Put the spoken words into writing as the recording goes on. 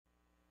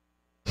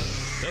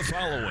The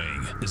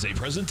following is a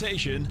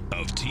presentation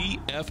of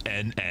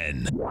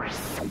TFNN.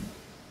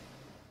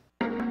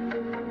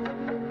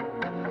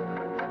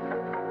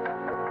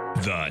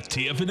 The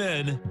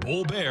TFNN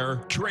Bull Bear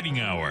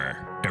Trading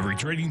Hour. Every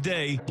trading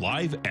day,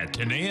 live at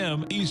 10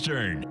 a.m.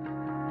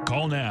 Eastern.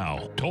 Call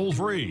now, toll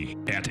free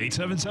at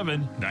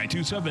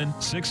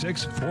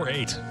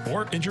 877-927-6648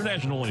 or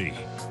internationally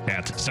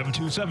at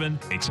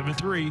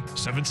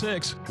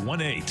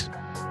 727-873-7618.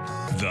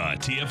 The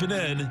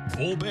TFNN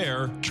Bull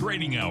Bear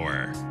Trading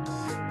Hour.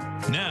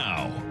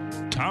 Now,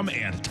 Tom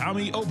and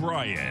Tommy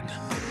O'Brien.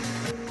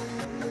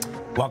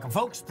 Welcome,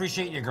 folks.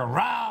 Appreciate your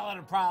growling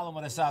and problem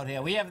with us out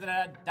here. We have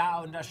the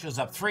Dow Industrials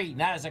up 3,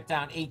 Nasdaq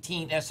down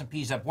 18,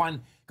 S&P's up 1,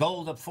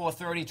 gold up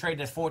 430, traded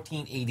at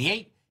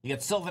 14.88. You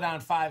get silver down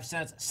 5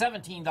 cents,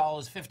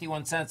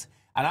 $17.51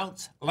 an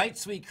ounce. Light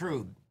sweet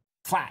crude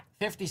flat,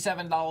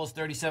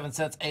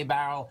 $57.37 a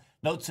barrel.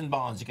 Notes and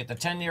bonds. You get the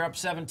 10-year up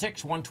 7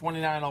 ticks,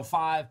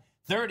 129.05.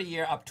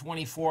 30-year up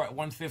 24 at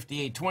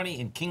 158.20.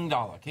 And King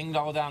Dollar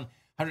down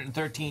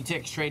 113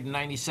 ticks, trading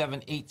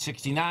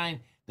 97.869.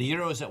 The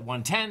euro is at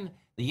 110.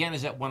 The yen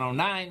is at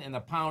 109, and the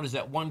pound is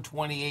at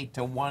 128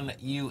 to 1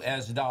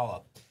 U.S.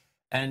 dollar.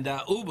 And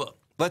Uber.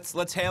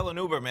 Let's hail an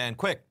Uber, man,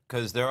 quick,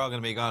 because they're all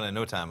going to be gone in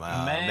no time.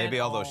 Maybe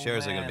all those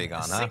shares are going to be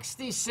gone, huh?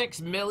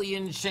 66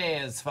 million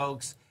shares,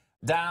 folks.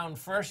 Down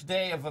first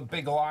day of a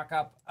big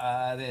lockup.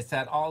 It's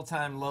at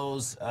all-time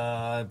lows,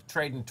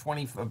 trading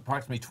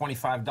approximately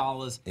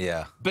 $25.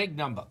 Yeah. Big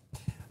number.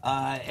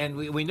 And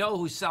we know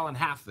who's selling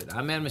half of it.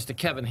 Our man, Mr.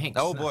 Kevin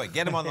Hinks. Oh, boy,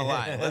 get him on the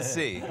line. Let's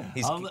see.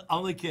 He's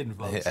only kidding,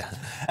 folks. Yeah.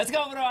 Let's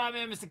go over to our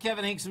man, Mr.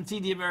 Kevin Hinks from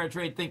TD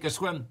Ameritrade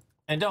Thinkorswim.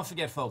 And don't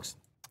forget, folks,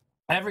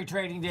 every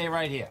trading day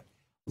right here,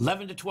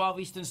 11 to 12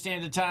 Eastern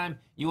Standard Time,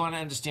 you want to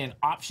understand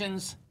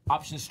options,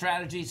 option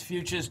strategies,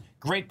 futures.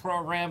 Great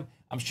program.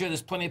 I'm sure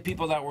there's plenty of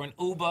people that were in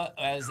Uber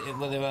as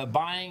they were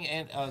buying,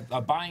 and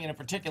buying in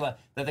particular,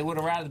 that they would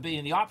have rather be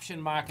in the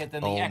option market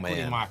than the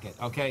equity market.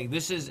 Okay,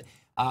 this is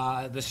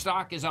the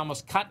stock is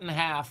almost cut in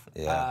half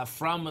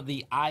from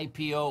the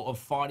IPO of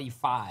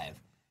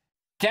 45.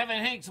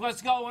 Kevin Hinks,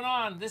 what's going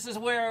on? This is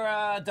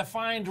where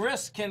defined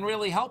risk can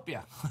really help you.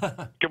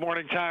 Good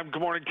morning, Tom.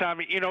 Good morning,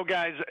 Tommy. You know,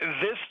 guys,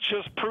 this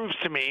just proves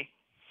to me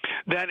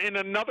that in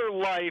another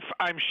life,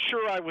 I'm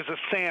sure I was a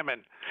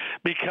salmon,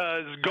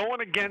 because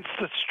going against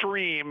the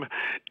stream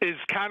is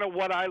kind of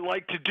what I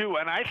like to do.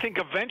 And I think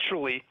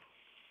eventually,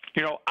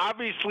 you know,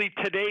 obviously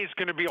today is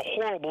going to be a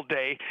horrible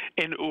day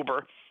in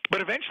Uber,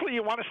 but eventually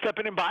you want to step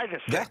in and buy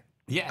this thing.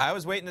 Yeah. I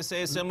was waiting to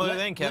say a similar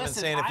thing, Kevin,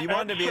 saying if you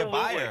wanted to be a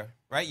buyer,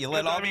 right, you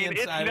let all the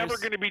insiders. It's never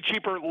going to be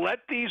cheaper. Let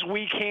these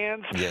weak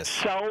hands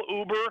sell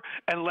Uber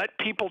and let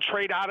people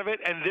trade out of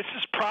it, and this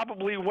is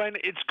probably when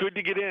it's good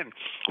to get in.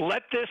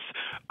 Let this,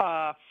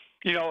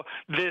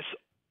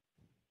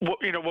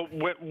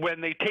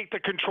 when they take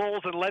the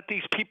controls and let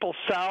these people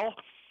sell,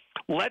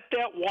 let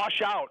that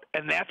wash out,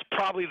 and that's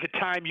probably the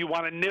time you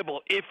want to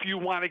nibble if you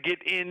want to get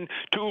into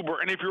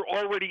Uber. And if you're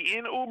already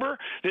in Uber,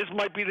 this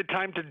might be the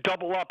time to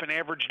double up and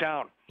average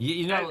down.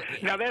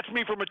 Now that's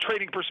me from a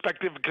trading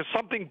perspective, because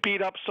something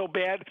beat up so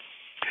bad,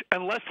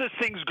 unless this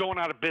thing's going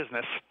out of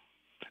business,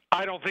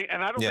 I don't think,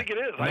 and I don't think it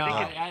is.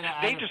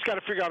 They just got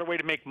to figure out a way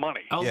to make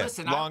money. Oh,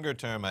 listen, longer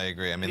term, I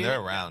agree. I mean,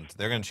 they're around.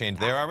 They're going to change.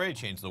 They're already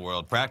changed the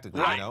world practically.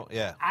 Right. You know,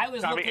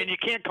 and you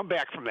can't come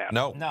back from that.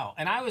 No.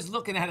 And I was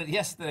looking at it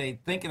yesterday,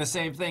 thinking the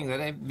same thing,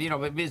 that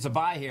it's a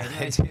buy here. And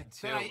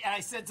I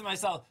said to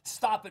myself,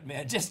 "Stop it,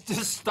 man! Just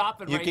stop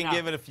it right now." You can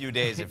give it a few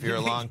days if you're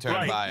a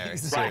long-term buyer.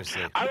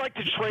 Seriously. I like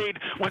to trade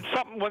when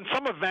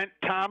some event,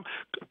 Tom,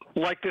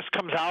 like this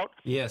comes out.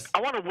 Yes.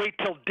 I want to wait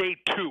till day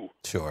 2.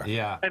 Sure.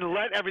 Yeah. And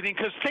let everything,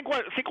 because think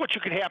what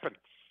you could happen.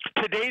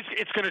 Today's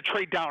it's going to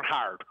trade down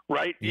hard,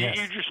 right? Yes.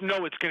 You just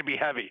know it's going to be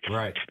heavy.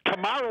 Right.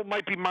 Tomorrow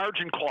might be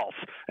margin calls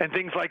and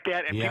things like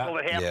that, and people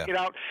that have to get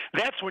out.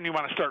 That's when you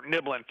want to start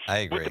nibbling. I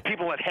agree. With the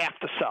people that have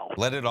to sell.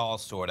 Let it all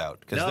sort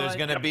out, because there's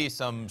going to be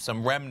some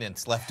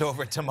remnants left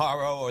over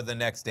tomorro or the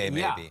next day, maybe.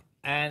 Yeah.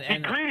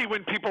 And be greedy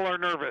when people are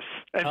nervous,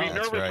 and be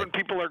nervous when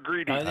people are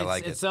greedy. I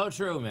like it. It's so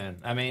true, man.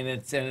 I mean,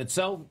 it's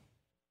so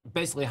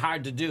basically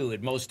hard to do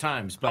at most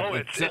times, but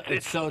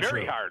it's so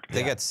very true. hard.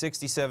 They got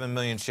 67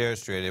 million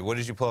shares traded. What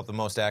did you pull up the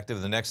most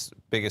active? The next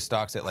biggest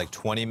stock's at like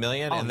 20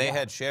 million, and they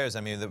had shares. I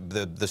mean,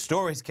 the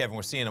stories, Kevin,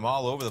 we're seeing them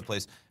all over the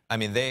place. I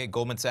mean,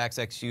 Goldman Sachs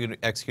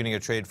executing a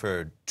trade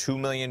for 2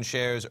 million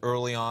shares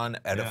early on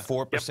at a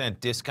 4%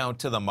 discount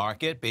to the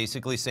market,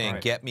 basically saying,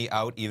 get me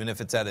out even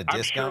if it's at a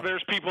discount. I'm sure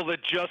there's people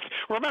that just,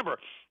 remember,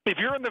 if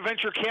you're in the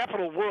venture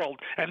capital world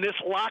and this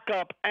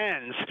lockup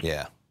ends,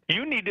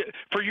 you need to,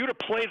 for you to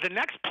play the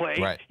next play,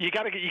 you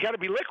got to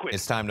be liquid.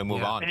 It's time to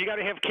move on. And you got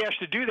to have cash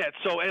to do that.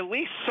 So at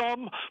least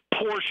some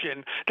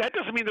portion. That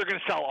doesn't mean they're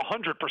going to sell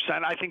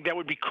 100%. I think that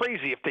would be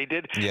crazy if they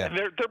did. Yeah. And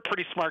they're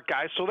pretty smart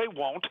guys, so they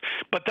won't.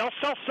 But they'll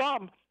sell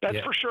some. That's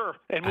for sure.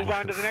 And move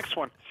on to the next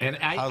one. And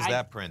how's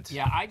that print?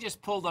 Yeah, I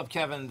just pulled up,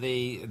 Kevin,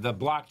 the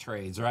block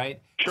trades,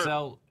 right? Sure.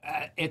 So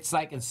it's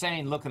like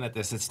insane looking at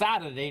this. It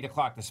started at 8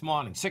 o'clock this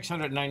morning.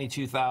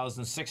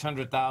 692,000,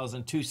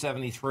 600,000,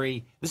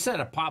 273. This is at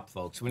a pop,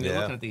 folks. When you're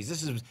looking at these,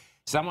 this is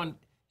someone.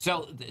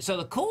 So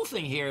the cool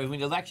thing here is when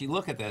you actually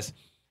look at this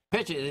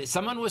picture,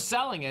 someone was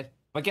selling it.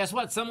 But guess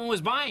what? Someone was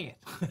buying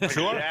it.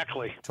 Sure.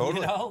 Exactly. Totally.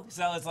 You know?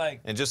 So it's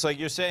like... And just like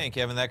you're saying,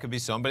 Kevin, that could be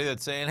somebody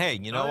that's saying, hey,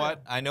 you know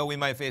what? I know we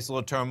might face a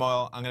little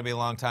turmoil. I'm going to be a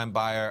long-time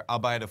buyer. I'll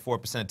buy it at a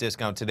 4%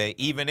 discount today,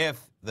 even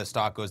if the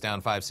stock goes down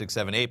 5, 6,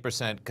 7,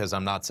 8%, because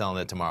I'm not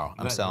selling it tomorrow.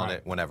 I'm selling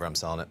it whenever I'm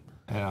selling it.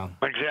 Yeah.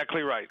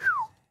 Exactly right.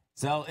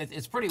 So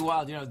it's pretty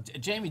wild. You know,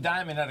 Jamie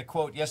Dimon had a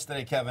quote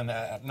yesterday, Kevin.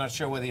 I'm not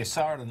sure whether you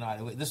saw it or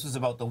not. This was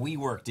about the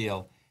WeWork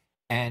deal.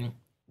 And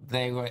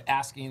they were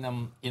asking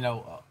them, you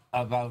know,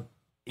 about...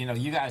 You know,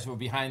 you guys were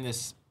behind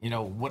this, you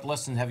know, what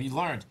lesson have you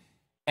learned?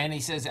 And he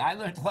says, I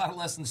learned a lot of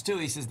lessons too.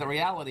 He says, the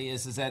reality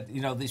is that,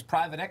 you know, these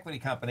private equity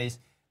companies,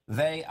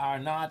 they are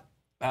not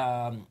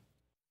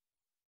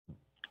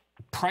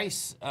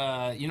price,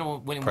 you know,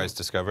 when... Price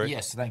discovery?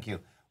 Yes, thank you.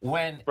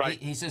 When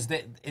he says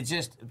that it's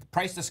just,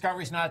 price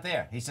discovery is not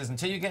there. He says,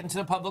 until you get into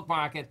the public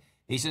market,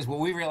 he says, what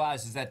we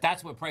realize is that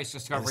that's what price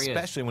discovery is.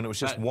 Especially when it was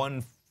just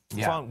one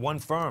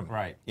firm.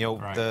 Right. You know,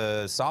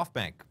 the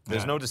SoftBank.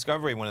 There's no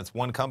discovery when it's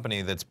one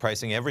company that's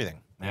pricing everything.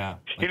 Yeah.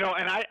 You know,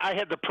 and I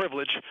had the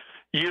privilege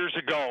years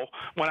ago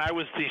when I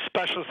was the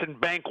specialist in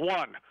Bank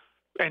One,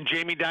 and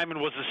Jamie Dimon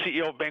was the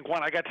CEO of Bank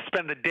One. I got to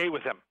spend the day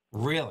with him.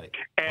 Really?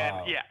 And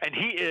and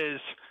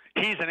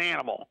he's an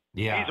animal.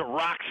 Yeah. He's a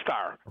rock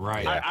star.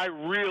 Right. I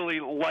really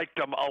liked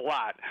him a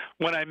lot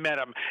when I met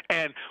him.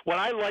 And what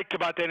I liked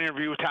about that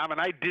interview with Tom,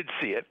 and I did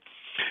see it,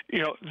 you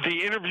know,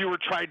 the interviewer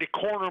tried to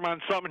corner him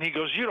on something. He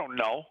goes, you don't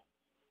know.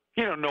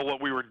 You don't know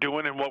what we were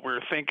doing and what we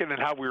were thinking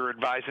and how we were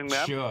advising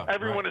them. Sure,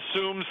 Everyone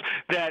assumes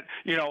that,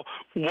 you know,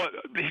 what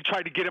he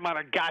tried to get him on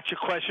a gotcha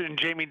question, and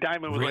Jamie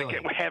Dimon was like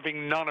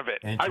having none of it.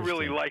 I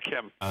really like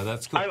him. Oh,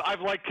 that's cool.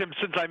 I've liked him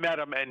since I met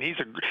him, and he's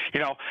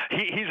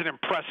he's an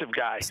impressive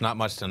guy. It's not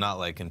much to not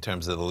like in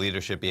terms of the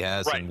leadership he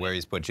has and where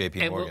he's put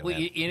J.P. Morgan.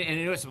 And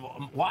you know what's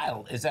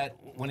wild is that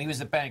when he was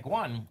at Bank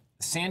One,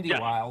 Sandy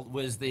Wild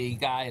was the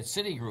guy at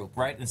Citigroup,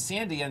 right? And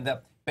Sandy ended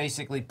up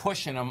basically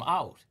pushing him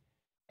out.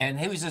 And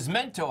he was his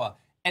mentor.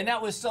 And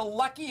that was so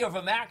lucky of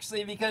him,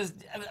 actually, because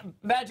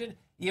imagine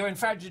you're in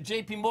charge of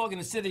J.P. Morgan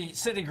and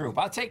Citigroup.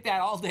 I'll take that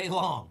all day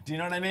long. Do you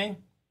know what I mean?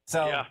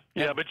 So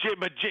but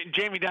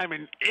Jamie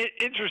Dimon,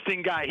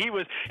 interesting guy.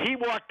 He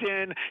walked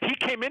in. He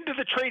came into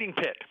the trading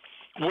pit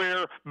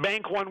where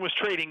Bank One was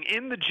trading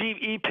in the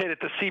GE pit at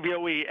the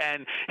CBOE,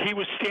 and he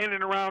was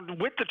standing around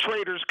with the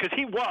traders because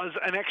he was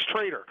an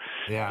ex-trader.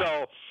 Yeah.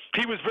 So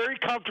he was very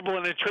comfortable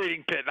in a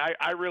trading pit, and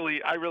I really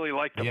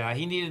liked him. Yeah,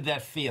 he needed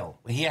that feel.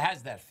 He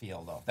has that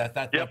feel, though.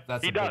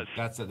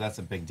 That's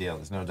a big deal.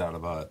 There's no doubt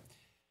about it.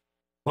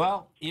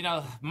 Well, you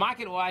know,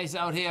 market-wise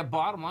out here,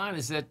 bottom line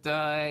is that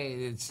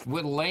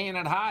we're laying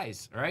at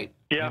highs, right?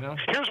 Yeah. You know?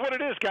 Here's what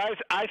it is, guys.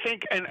 I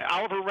think, and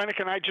Oliver Rennick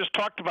and I just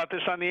talked about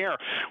this on the air.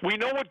 We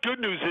know what good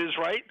news is,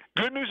 right?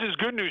 Good news is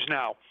good news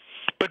now.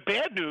 But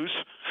bad news,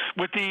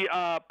 with the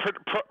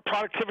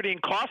productivity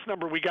and cost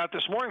number we got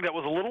this morning that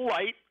was a little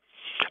light,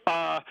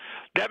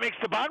 that makes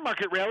the bond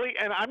market rally,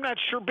 and I'm not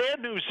sure bad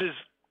news is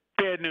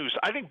bad news.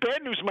 I think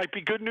bad news might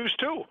be good news,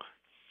 too,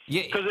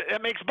 because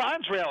it makes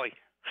bonds rally.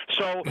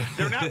 So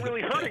they're not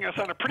really hurting us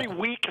on a pretty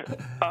weak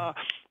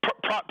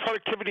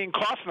productivity and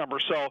cost number.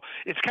 So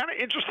it's kind of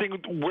interesting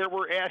where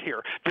we're at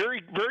here.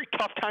 Very, very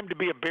tough time to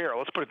be a bear.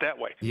 Let's put it that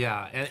way.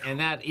 Yeah, and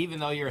that even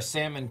though you're a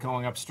salmon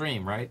going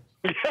upstream, right?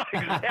 Yeah,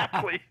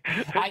 exactly.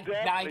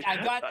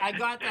 I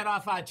got that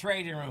off our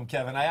trading room,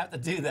 Kevin. I have to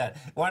do that.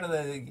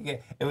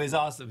 It was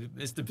awesome.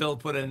 Mr. Bill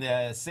put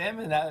in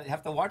salmon. I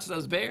have to watch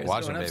those bears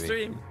going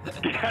upstream.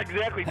 Yeah,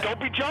 exactly. Don't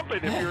be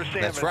jumping if you're a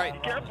salmon. That's right. Be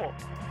careful.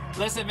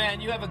 Listen, man,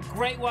 you have a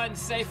great one,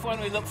 safe one.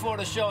 We look forward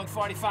to the show in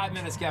 45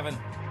 minutes, Kevin.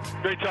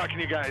 Great talking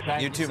to you guys.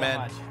 Thank you too, so man.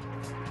 much.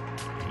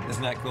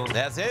 Isn't that cool?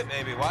 That's it,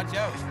 baby. Watch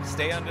out.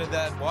 Stay under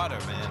that water,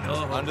 man.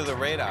 Under the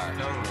radar.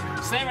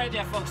 Stay right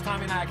there, folks.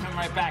 Tommy and I are coming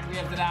right back. We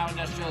have the Dow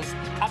Industrials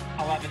up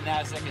 11.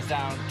 NASDAQ is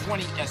down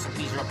 20.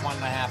 S&Ps are up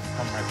 1.5.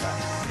 Coming right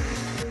back.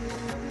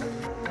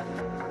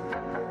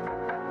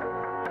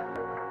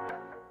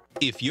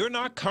 If you're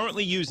not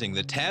currently using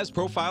the TAS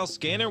Profile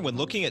Scanner when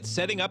looking at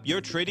setting up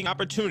your trading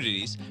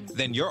opportunities,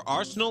 then your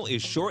arsenal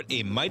is short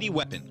a mighty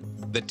weapon.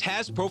 The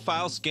TAS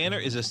Profile Scanner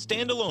is a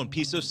standalone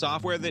piece of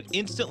software that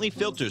instantly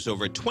filters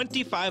over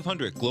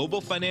 2,500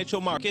 global financial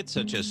markets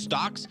such as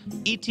stocks,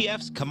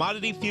 ETFs,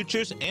 commodity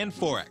futures, and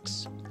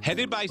Forex.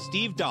 Headed by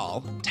Steve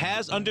Dahl,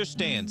 Taz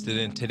understands that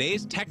in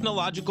today's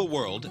technological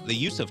world, the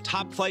use of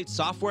top-flight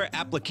software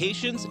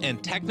applications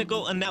and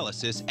technical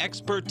analysis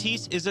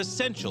expertise is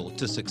essential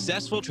to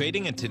successful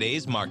trading in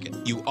today's market.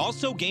 You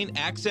also gain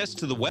access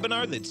to the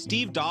webinar that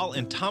Steve Dahl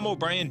and Tom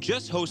O'Brien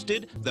just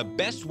hosted, The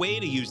Best Way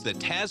to Use the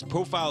Taz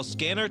Profile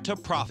Scanner to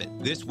Profit.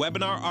 This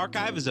webinar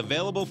archive is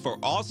available for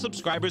all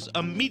subscribers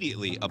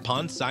immediately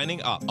upon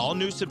signing up. All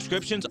new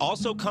subscriptions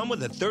also come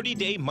with a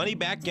 30-day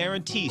money-back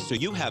guarantee, so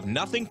you have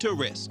nothing to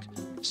risk.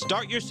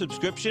 Start your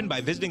subscription by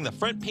visiting the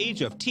front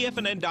page of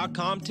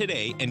TFNN.com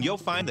today, and you'll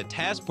find the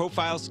Taz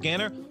Profile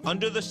Scanner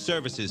under the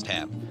Services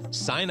tab.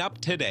 Sign up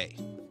today.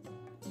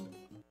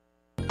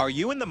 Are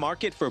you in the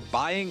market for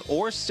buying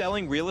or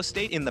selling real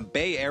estate in the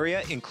Bay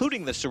Area,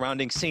 including the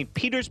surrounding St.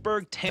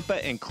 Petersburg,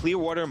 Tampa, and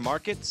Clearwater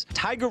markets?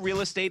 Tiger Real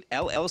Estate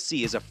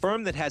LLC is a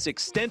firm that has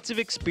extensive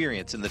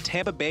experience in the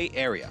Tampa Bay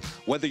area.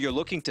 Whether you're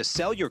looking to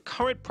sell your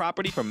current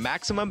property for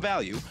maximum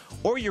value,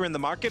 or you're in the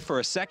market for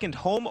a second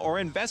home or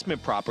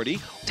investment property,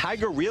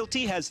 Tiger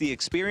Realty has the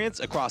experience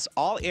across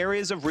all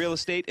areas of real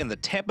estate in the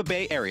Tampa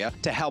Bay area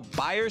to help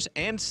buyers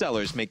and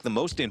sellers make the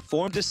most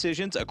informed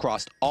decisions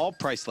across all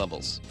price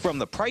levels. From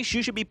the price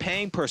you should be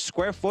paying per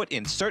square foot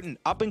in certain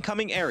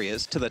up-and-coming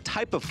areas to the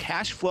type of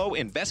cash flow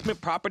investment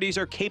properties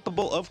are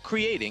capable of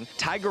creating,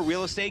 Tiger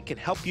Real Estate can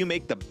help you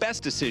make the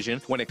best decision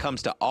when it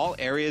comes to all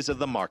areas of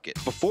the market.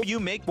 Before you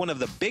make one of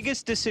the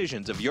biggest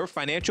decisions of your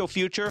financial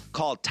future,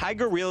 call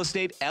Tiger Real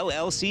Estate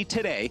LLC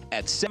today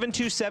at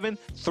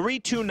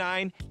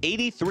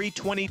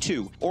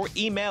 727-329-8322 or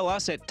email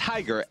us at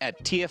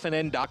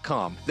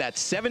tiger@tfnn.com.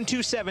 That's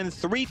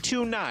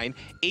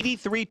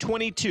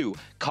 727-329-8322.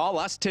 Call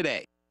us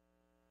today.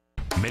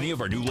 Many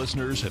of our new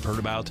listeners have heard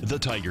about The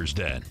Tiger's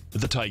Den.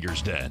 The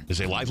Tiger's Den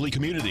is a lively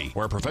community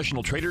where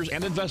professional traders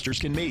and investors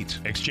can meet,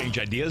 exchange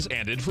ideas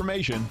and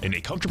information in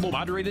a comfortable,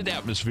 moderated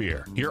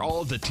atmosphere. Hear all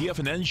of the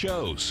TFNN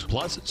shows,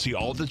 plus see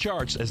all of the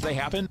charts as they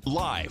happen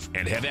live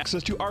and have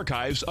access to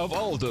archives of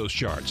all of those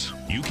charts.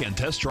 You can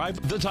test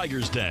drive The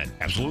Tiger's Den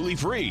absolutely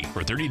free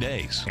for 30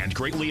 days and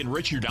greatly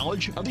enrich your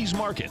knowledge of these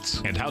markets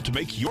and how to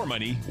make your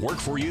money work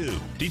for you.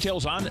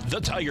 Details on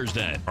The Tiger's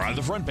Den are on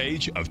the front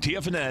page of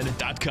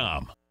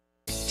TFNN.com.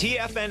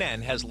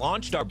 TFNN has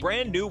launched our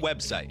brand new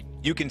website.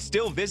 You can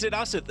still visit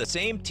us at the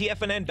same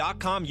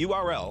TFNN.com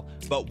URL,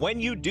 but when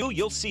you do,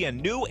 you'll see a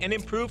new and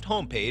improved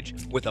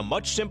homepage with a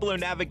much simpler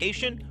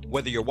navigation,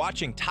 whether you're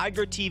watching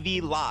Tiger TV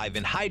live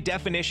in high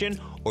definition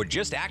or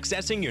just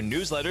accessing your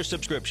newsletter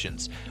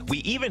subscriptions. We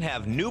even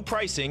have new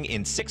pricing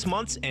in 6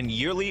 months and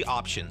yearly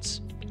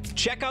options.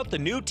 Check out the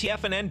new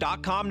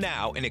TFNN.com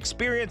now and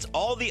experience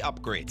all the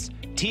upgrades.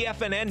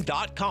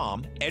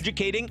 TFNN.com,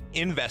 educating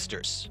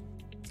investors.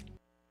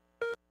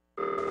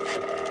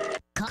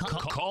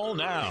 Call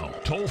now,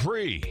 toll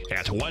free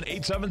at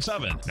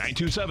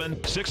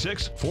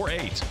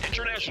 1-877-927-6648.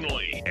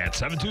 Internationally at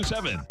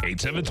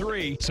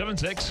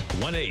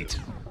 727-873-7618.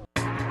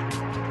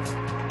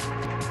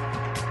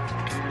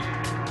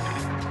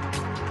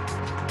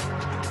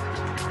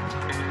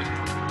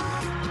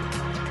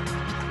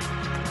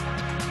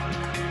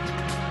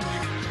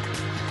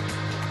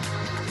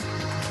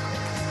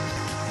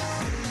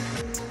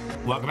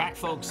 Welcome back,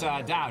 folks.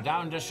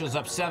 Dow Industrial's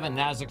up 7,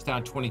 Nasdaq's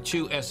down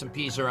 22,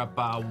 S&Ps are up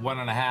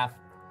 1.5.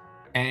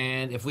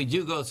 And if we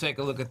do go take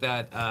a look at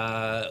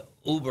that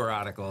Uber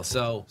article,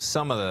 so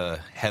some of the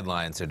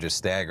headlines are just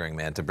staggering,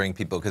 man, to bring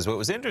people, because what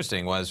was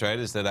interesting was, right,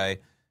 is that I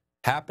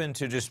happened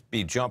to just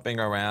be jumping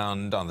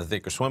around on the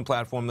Thinkorswim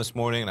platform this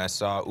morning, and I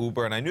saw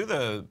Uber, and I knew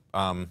the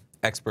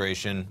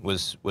expiration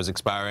was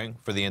expiring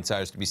for the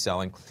insiders to be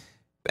selling,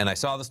 and I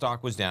saw the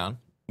stock was down,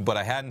 but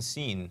I hadn't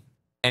seen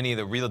any of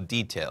the real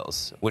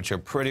details, which are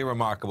pretty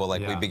remarkable,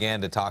 like we began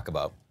to talk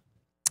about.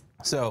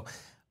 So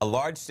a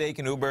large stake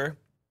in Uber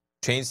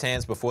changed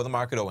hands before the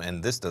market opened,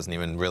 and this doesn't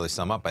even really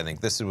sum up, I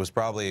think. This was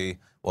probably,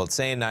 well, it's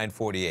saying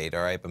 948,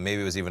 all right, but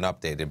maybe it was even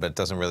updated, but it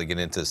doesn't really get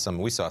into some,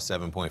 we saw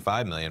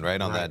 7.5 million,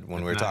 right, on that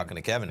when we were talking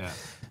to Kevin. Yeah.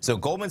 So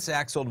Goldman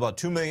Sachs sold about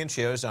 2 million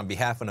shares on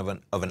behalf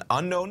of an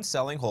unknown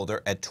selling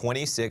holder at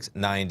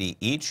 $26.90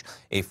 each,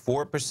 a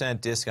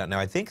 4% discount. Now,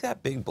 I think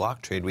that big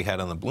block trade we had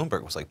on the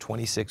Bloomberg was like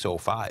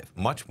 $26.05,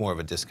 much more of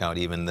a discount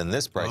even than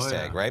this price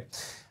tag, right?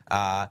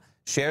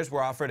 Shares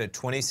were offered at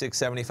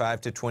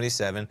 $26.75 to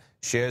 $27.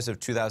 Shares of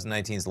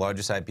 2019's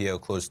largest IPO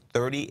closed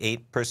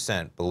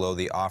 38% below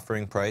the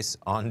offering price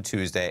on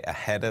Tuesday,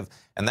 ahead of,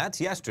 and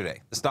that's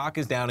yesterday. The stock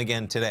is down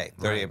again today,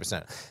 38%.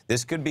 Right.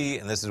 This could be,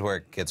 and this is where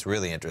it gets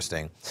really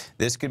interesting,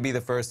 this could be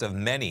the first of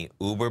many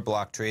Uber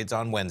block trades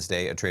on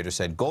Wednesday, a trader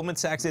said. Goldman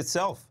Sachs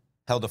itself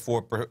held a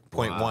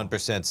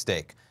 4.1%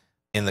 stake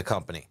in the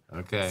company.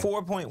 Okay.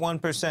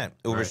 4.1%.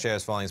 Uber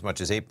shares falling as much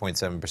as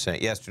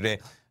 8.7% yesterday.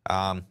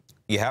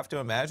 You have to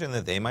imagine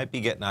that they might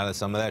be getting out of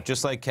some of that.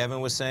 Just like Kevin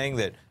was saying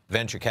that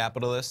venture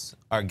capitalists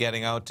are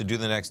getting out to do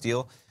the next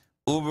deal.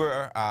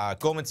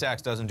 Goldman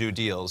Sachs doesn't do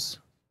deals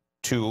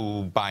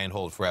to buy and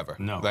hold forever.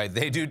 No. Right?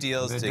 They do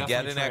deals to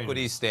get an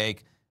equity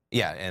stake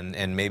Yeah,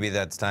 and maybe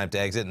that's time to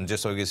exit. And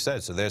just like you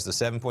said, so there's the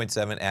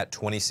 7.7 at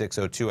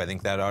 26.02. I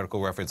think that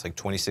article referenced like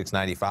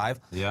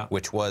 26.95,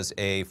 which was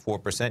a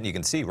 4%. You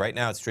can see right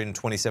now it's trading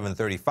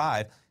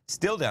 27.35,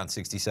 still down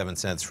 67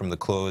 cents from the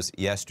close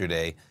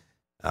yesterday.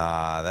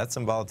 That's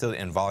some volatility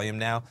and volume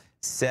now.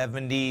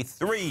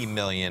 73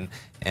 million.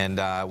 And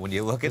when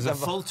you look at a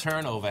full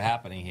turnover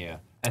happening here.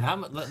 And how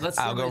much?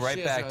 I'll go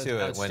right back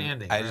to it.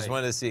 I just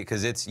wanted to see,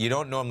 because you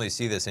don't normally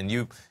see this, and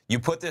you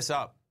put this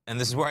up. And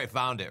this is where I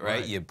found it,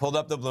 right? You pulled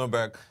up the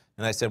Bloomberg,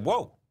 and I said,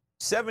 whoa,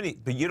 70.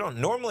 But you don't,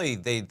 normally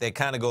they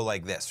kind of go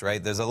like this,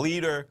 right? There's a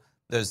leader,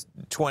 there's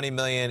 20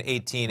 million,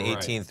 18,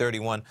 18,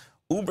 31.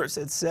 Uber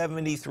said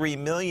 73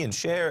 million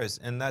shares,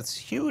 and that's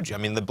huge. I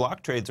mean, the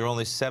block trades are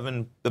only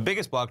 7. The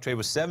biggest block trade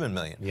was 7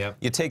 million.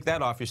 You take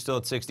that off, you're still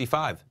at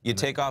 65. You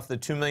take off the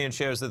 2 million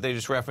shares that they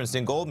just referenced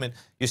in Goldman,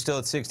 you're still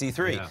at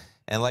 63.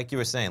 And like you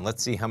were saying,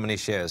 let's see how many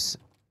shares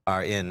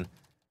are in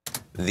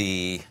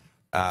the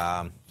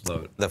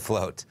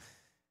float.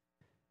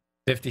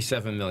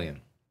 57 million.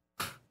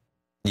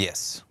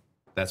 Yes.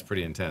 That's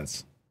pretty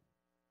intense.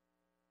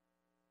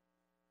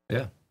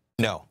 Yeah.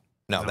 No,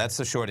 that's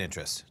the short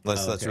interest.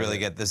 Let's really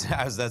get this.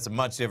 That's a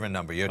much different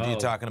number. You're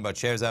talking about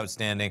shares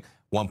outstanding,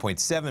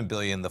 1.7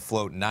 billion. The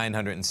float,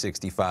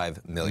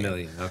 965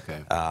 million.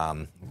 Okay.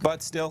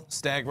 But still,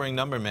 staggering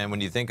number, man.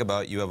 When you think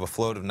about, you have a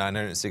float of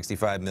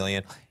 965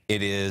 million.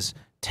 It is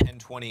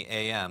 10:20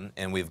 a.m.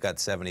 and we've got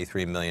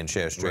 73 million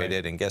shares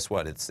traded. And guess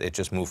what? It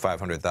just moved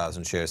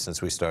 500,000 shares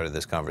since we started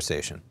this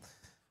conversation.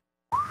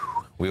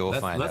 We will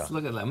find out.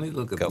 Let me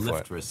look at the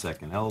lift for a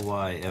second.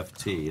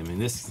 LYFT. I mean,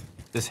 this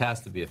has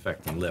to be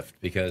affecting lift,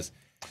 because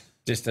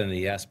just in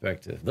the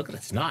aspect of, look at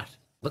it's not.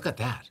 Look at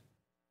that.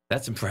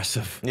 That's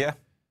impressive. Yeah.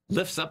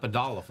 Lifts up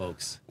 $1,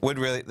 folks.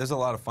 There's a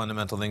lot of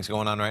fundamental things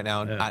going on right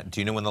now. Do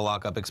you know when the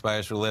lockup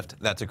expires for Lyft?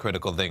 That's a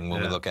critical thing when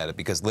we look at it,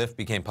 because Lyft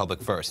became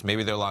public first.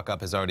 Maybe their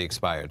lockup has already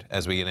expired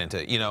as we get into,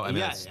 I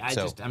mean,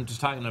 I'm just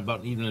talking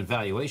about even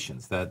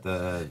evaluations that.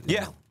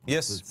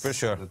 Yes, for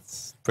sure.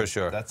 For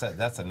sure.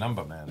 That's a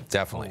number, man.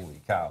 Definitely.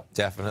 Holy cow.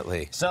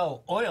 Definitely.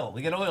 So oil,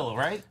 we get oil,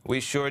 right?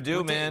 We sure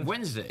do, man.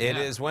 Wednesday. It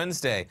is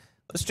Wednesday.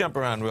 Let's jump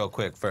around real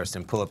quick first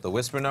and pull up the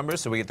Whisper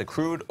numbers. So we get the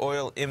crude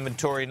oil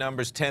inventory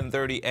numbers,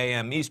 10:30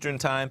 a.m. Eastern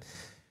time.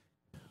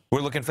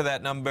 We're looking for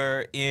that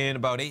number in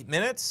about 8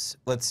 minutes.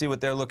 Let's see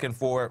what they're looking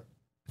for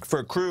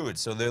crude.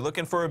 So they're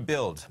looking for a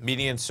build.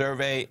 Median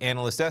survey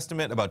analyst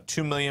estimate, about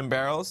 2 million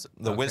barrels.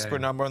 The Whisper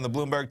number on the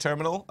Bloomberg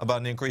terminal, about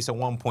an increase of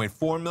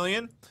 1.4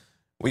 million.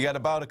 We got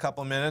about a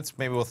couple minutes.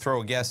 Maybe we'll throw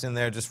a guess in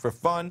there just for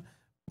fun.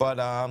 But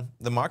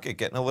the market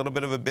getting a little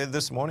bit of a bid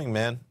this morning,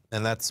 man.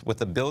 And that's with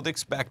the build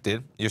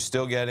expected. You're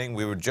still getting,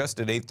 we were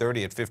just at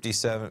 8:30 at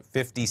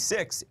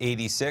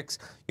 56.86.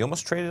 You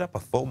almost traded up a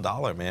full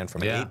 $1, man,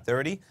 from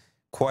 8:30.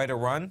 Quite a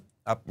run.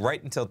 Up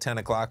right until 10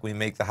 o'clock, we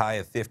make the high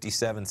of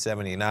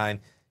 57.79.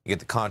 You get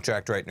the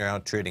contract right now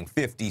trading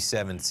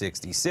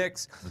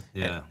 57.66.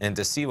 And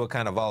to see what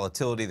kind of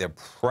volatility they're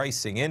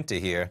pricing into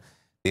here,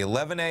 the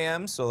 11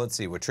 a.m., so let's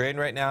see, we're trading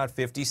right now at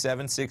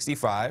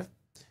 57.65.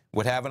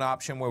 Would have an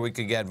option where we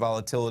could get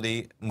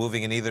volatility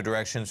moving in either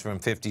directions from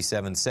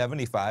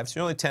 57.75. So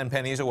you're only 10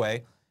 pennies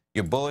away.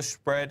 Your bullish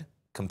spread,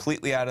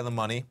 completely out of the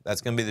money.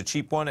 That's going to be the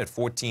cheap one at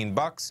 14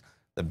 bucks.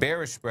 The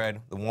bearish spread,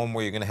 the one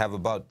where you're going to have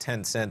about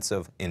 10 cents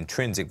of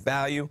intrinsic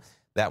value,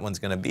 that one's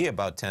going to be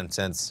about 10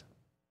 cents.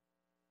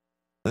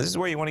 This is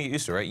where you want to get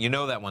used to, right? You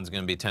know that one's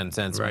going to be 10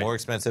 cents more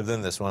expensive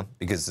than this one,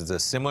 because it's a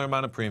similar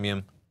amount of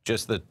premium,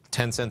 just the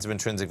 10 cents of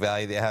intrinsic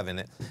value they have in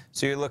it.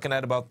 So you're looking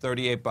at about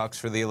 38 bucks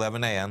for the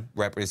 11 a.m.,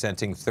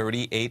 representing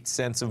 38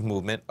 cents of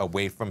movement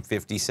away from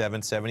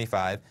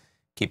 57.75.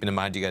 Keeping in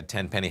mind you got a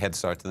 10 penny head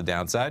start to the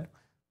downside.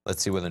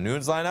 Let's see where the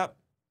noons line up.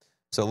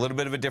 So a little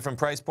bit of a different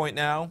price point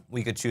now.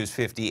 We could choose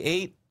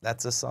 58.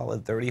 That's a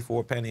solid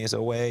 34 pennies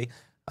away.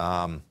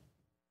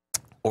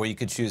 Or you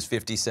could choose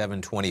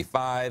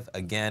 57.25.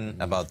 Again,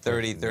 about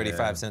 30,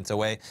 35 cents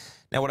away.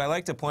 Now, what I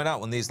like to point out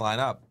when these line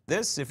up,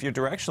 this, if you're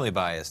directionally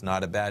biased,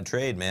 not a bad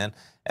trade, man.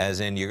 As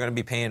in, you're going to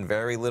be paying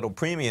very little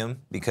premium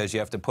because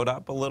you have to put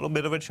up a little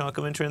bit of a chunk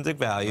of intrinsic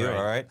value,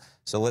 all right?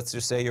 So let's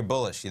just say you're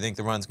bullish. You think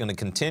the run's going to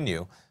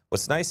continue.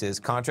 What's nice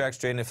is contract's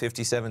trading at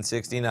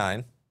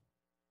 57.69.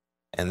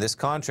 And this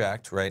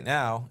contract right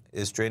now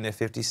is trading at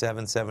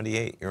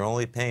 57.78. You're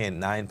only paying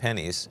 9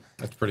 pennies.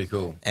 That's pretty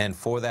cool. And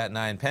for that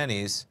 9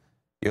 pennies,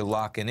 you're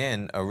locking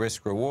in a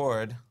risk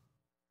reward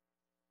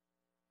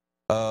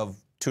of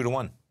 2 to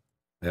 1.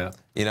 Yeah.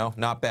 You know,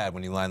 not bad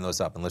when you line those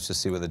up. And let's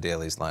just see where the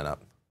dailies line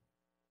up.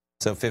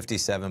 So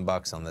 57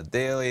 bucks on the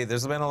daily.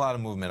 There's been a lot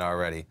of movement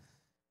already.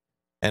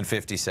 And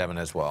 57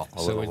 as well,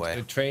 a little way.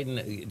 So we're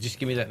trading, just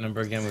give me that number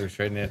again. We were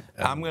trading it.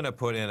 I'm going to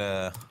put in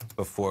a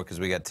before because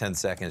we got 10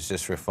 seconds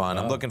just for fun.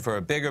 I'm looking for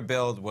a bigger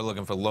build. We're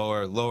looking for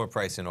lower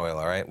price in oil,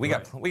 all right? We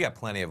got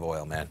plenty of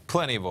oil, man.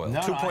 Plenty of oil.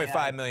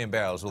 2.5 million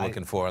barrels we're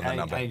looking for on the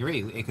number. I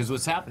agree, because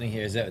what's happening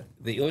here is that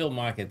the oil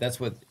market, that's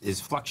what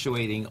is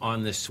fluctuating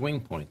on this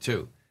swing point,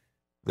 too.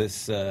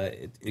 This,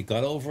 it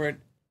got over it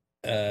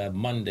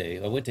Monday,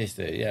 or what they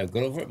say,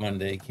 got over it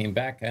Monday, came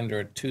back under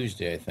it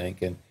Tuesday, I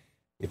think, and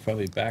You're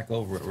probably back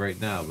over it right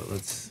now, but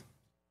let's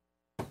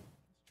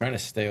trying to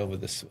stay over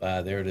this.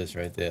 There it is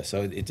right there.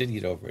 So it did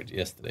get over it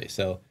yesterday.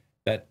 So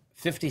that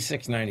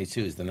 56.92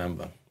 is the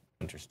number.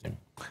 Interesting.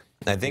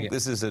 I think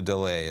this is a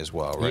delay as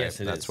well, right? Yes,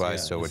 it That's is, why. yeah.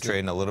 So we're It's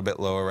trading a little bit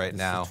lower right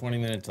now.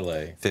 20-minute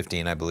delay.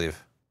 15, I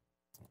believe.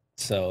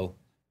 So,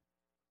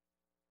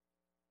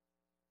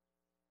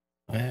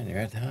 man, you're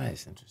at the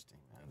highs. Interesting.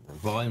 The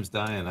volume's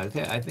dying. I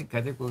think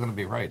we're going to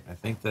be right. I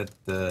think that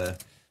the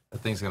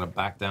thing's going to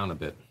back down a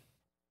bit.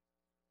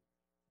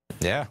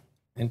 Yeah.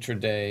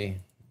 Intraday,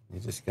 you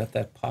just got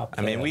that pop.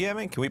 I mean,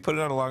 there. can we put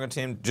it on a longer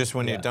team just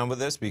when you're done with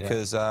this?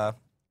 Because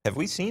have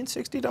we seen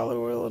 $60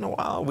 oil in a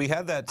while? We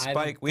had that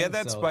spike. We had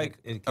that spike.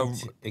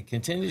 It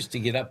continues to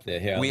get up there.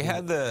 Here, I'll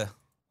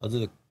do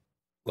the.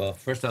 Well,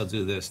 first I'll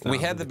do this. We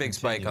had the big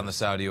spike on the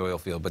Saudi oil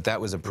field, but that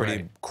was a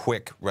pretty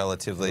quick,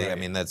 relatively. Right. I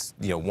mean, that's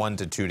 1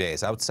 to 2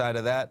 days. Outside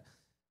of that,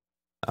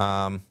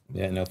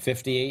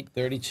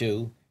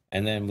 58.32,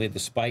 and then with the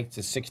spike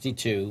to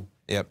 62.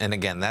 Yep, and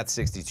again, that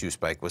 62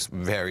 spike was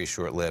very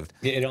short-lived.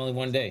 It only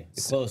one day.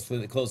 It closed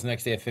the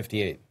next day at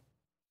 58.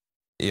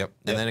 Yep.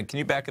 And then can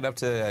you back it up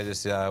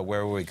to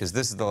where were we? Because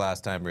this is the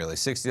last time, really.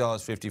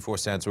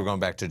 $60.54. We're going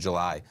back to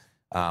July.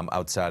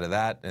 Outside of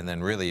that, and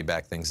then really you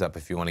back things up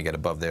if you want to get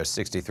above there.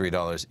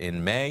 $63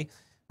 in May.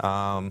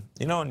 And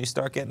you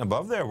start getting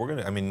above there. We're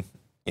gonna. I mean,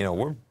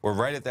 we're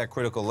right at that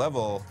critical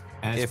level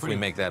if we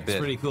make that bid. It's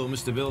pretty cool.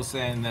 Mr. Bill's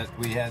saying that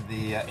we had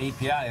the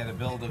API had a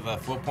build of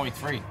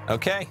 4.3.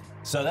 Okay.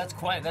 So that's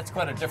quite a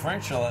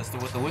differential as to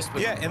what the whisper.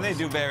 Yeah, and they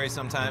do vary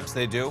sometimes.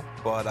 They do,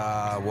 but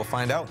we'll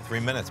find out in 3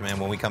 minutes, man,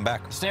 when we come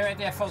back. Stay right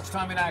there, folks.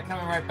 Tommy and I are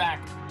coming right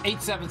back.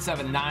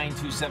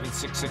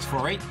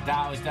 877-927-6648.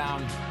 Dow is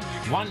down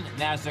 1,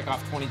 Nasdaq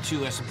off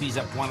 22, S&P's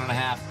up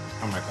 1.5.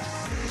 Come right back.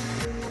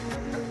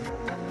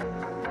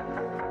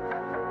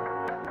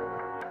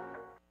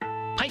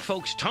 Hi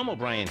folks, Tom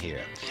O'Brien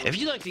here. If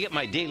you'd like to get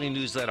my daily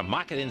newsletter,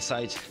 Market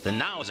Insights, then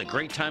now is a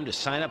great time to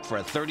sign up for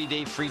a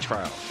 30-day free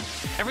trial.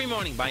 Every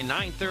morning by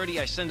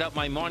 9:30, I send out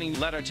my morning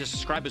letter to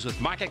subscribers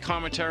with market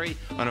commentary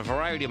on a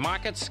variety of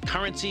markets,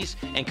 currencies,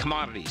 and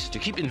commodities to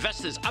keep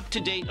investors up to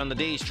date on the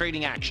day's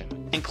trading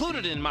action.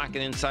 Included in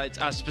Market Insights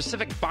are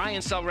specific buy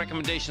and sell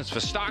recommendations for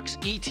stocks,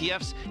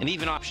 ETFs, and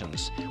even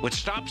options, with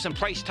stops and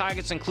price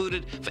targets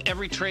included for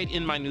every trade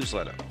in my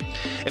newsletter.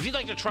 If you'd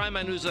like to try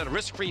my newsletter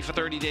risk-free for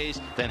 30 days,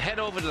 then head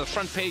over to the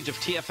front page of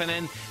TFNN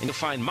and you'll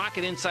find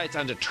Market Insights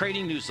under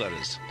Trading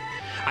Newsletters.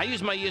 I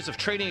use my years of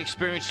trading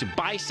experience to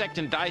bisect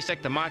and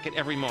dissect the market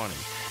every morning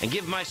and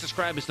give my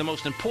subscribers the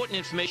most important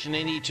information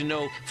they need to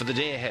know for the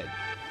day ahead.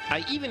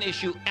 I even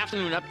issue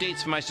afternoon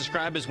updates for my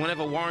subscribers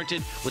whenever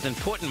warranted with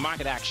important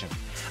market action.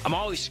 I'm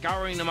always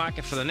scouring the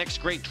market for the next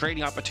great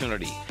trading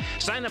opportunity.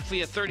 Sign up for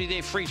your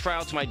 30-day free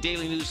trial to my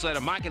daily newsletter,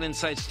 Market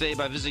Insights, today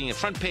by visiting the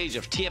front page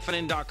of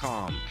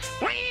TFNN.com.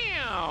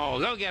 Wow!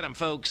 Go get them,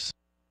 folks.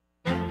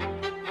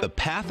 The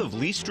Path of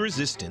Least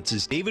Resistance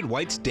is David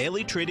White's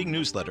daily trading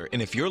newsletter,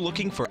 and if you're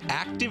looking for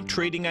active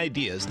trading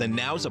ideas, then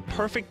now's a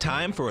perfect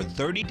time for a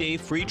 30-day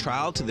free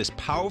trial to this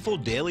powerful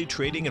daily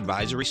trading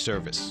advisory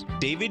service.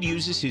 David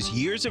uses his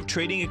years of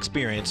trading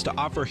experience to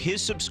offer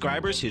his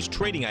subscribers his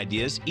trading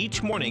ideas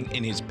each morning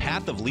in his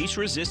Path of Least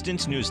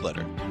Resistance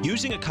newsletter.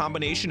 Using a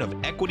combination of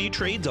equity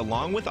trades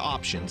along with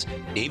options,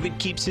 David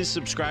keeps his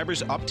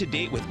subscribers up to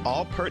date with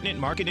all pertinent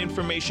market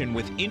information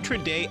with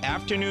intraday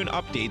afternoon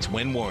updates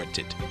when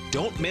warranted.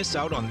 Don't miss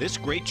out on this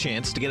great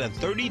chance to get a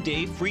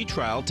 30-day free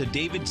trial to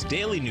David's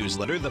daily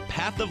newsletter, The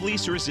Path of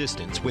Least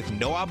Resistance, with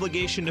no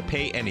obligation to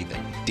pay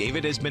anything.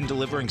 David has been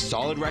delivering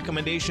solid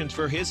recommendations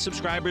for his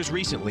subscribers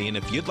recently, and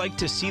if you'd like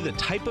to see the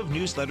type of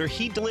newsletter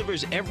he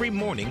delivers every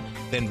morning,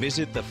 then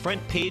visit the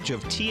front page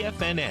of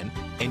TFNN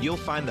and you'll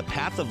find The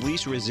Path of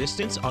Least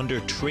Resistance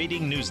under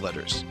Trading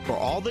Newsletters. For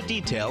all the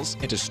details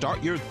and to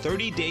start your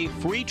 30-day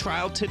free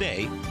trial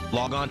today,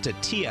 log on to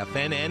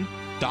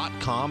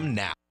TFNN.com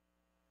now.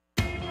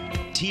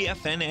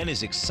 TFNN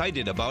is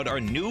excited about our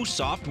new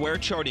software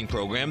charting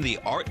program, The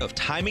Art of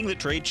Timing the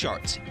Trade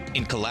Charts.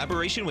 In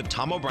collaboration with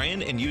Tom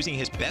O'Brien and using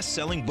his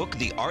best-selling book,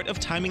 The Art of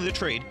Timing the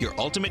Trade, Your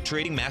Ultimate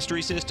Trading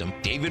Mastery System,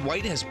 David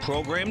White has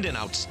programmed an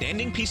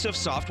outstanding piece of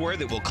software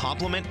that will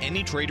complement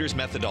any trader's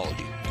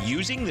methodology.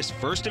 Using this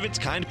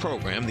first-of-its-kind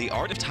program, The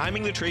Art of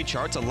Timing the Trade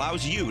Charts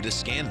allows you to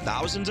scan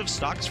thousands of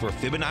stocks for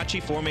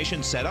Fibonacci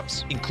formation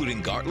setups,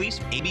 including Gartleys,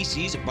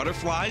 ABCs,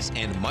 butterflies,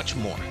 and much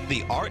more.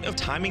 The Art of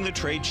Timing the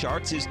Trade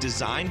Charts is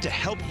designed to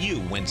help you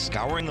when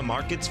scouring the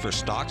markets for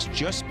stocks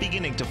just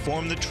beginning to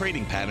form the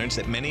trading patterns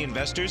that many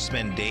investors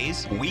spend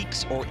days,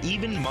 weeks, or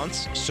even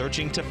months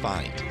searching to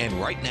find. And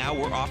right now,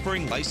 we're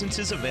offering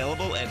licenses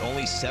available at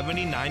only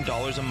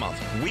 $79 a month.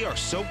 We are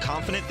so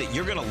confident that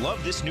you're going to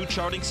love this new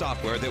charting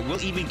software that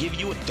will even give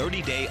you a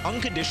 30-day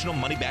unconditional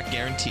money-back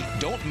guarantee.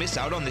 Don't miss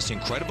out on this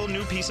incredible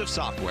new piece of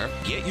software.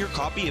 Get your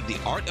copy of The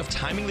Art of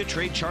Timing the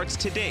Trade Charts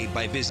today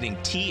by visiting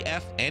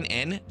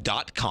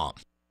TFNN.com.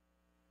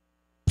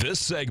 This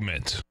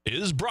segment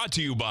is brought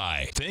to you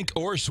by Think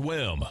or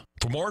Swim.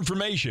 For more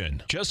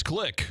information, just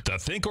click the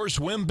Think or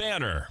Swim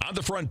banner on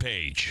the front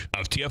page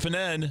of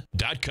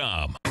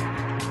TFNN.com.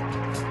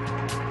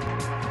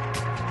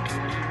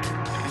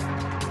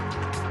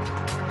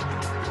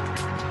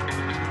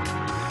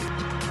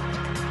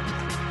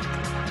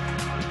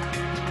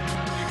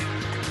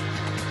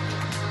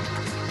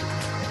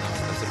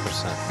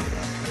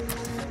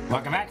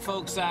 Welcome back,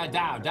 folks.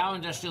 Dow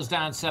Industrials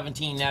down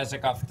 17,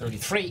 Nasdaq off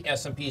 33,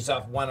 S&P's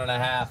off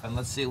 1.5, and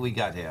let's see what we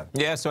got here.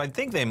 Yeah, so I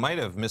think they might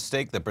have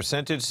mistaken the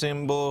percentage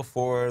symbol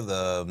for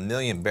the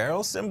million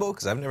barrel symbol,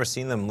 because I've never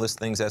seen them list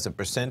things as a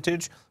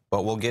percentage,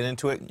 but we'll get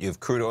into it. You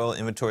have crude oil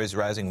inventories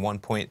rising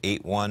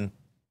 1.81. I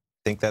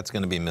think that's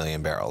going to be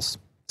million barrels.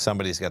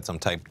 Somebody's got some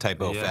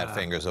typo fat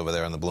fingers over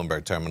there on the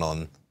Bloomberg terminal.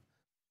 And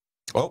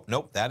oh,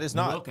 nope, that is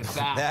not. Look at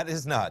that. That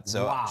is not.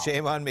 So Wow.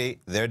 shame on me.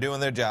 They're doing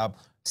their job.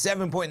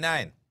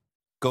 7.9.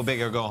 Go big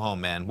or go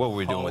home, man. What were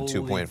we doing with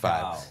 2.5?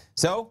 Cow.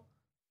 So,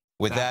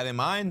 with that in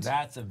mind,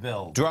 That's a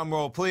build. drum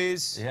roll,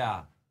 please.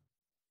 Yeah.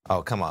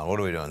 Oh, come on. What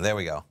are we doing? There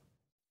we go.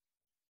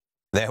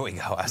 There we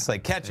go. I was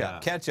like, catch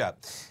up, catch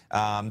up.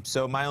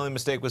 So my only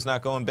mistake was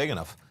not going big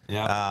enough.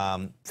 Yeah.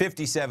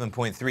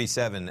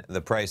 57.37 the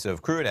price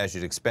of crude. As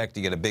you'd expect,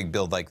 you get a big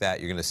build like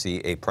that, you're going to see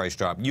a price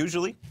drop.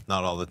 Usually,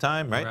 not all the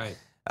time, right? Right.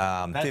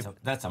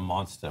 That's a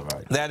monster,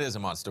 right? That is a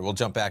monster. We'll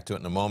jump back to it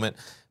in a moment.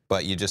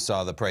 But you just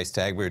saw the price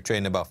tag. We were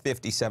trading about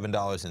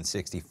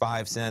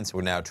 $57.65.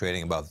 We're now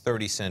trading about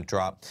 30-cent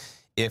drop.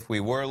 If we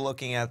were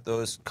looking at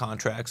those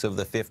contracts of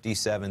the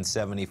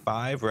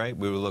 57.75, right,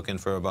 we were looking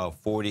for about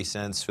 40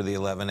 cents for the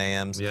 11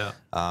 a.m.s. Yeah.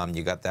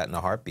 You got that in a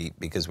heartbeat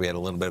because we had a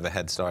little bit of a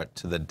head start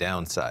to the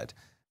downside.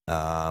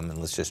 And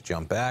let's just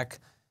jump back.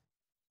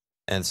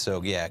 And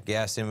so, yeah,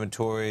 gas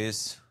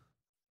inventories.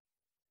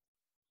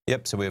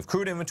 Yep, so we have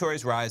crude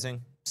inventories rising,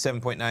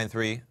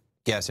 7.93.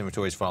 Gas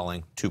inventories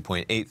falling,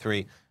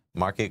 2.83.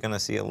 Market going to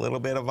see a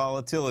little bit of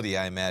volatility,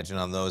 I imagine,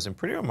 on those, and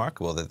pretty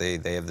remarkable that they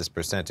have this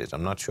percentage.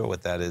 I'm not sure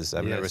what that is.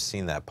 I've never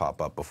seen that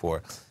pop up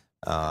before.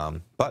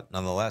 But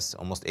nonetheless,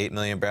 almost 8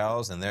 million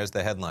barrels, and there's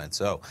the headline.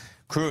 So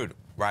crude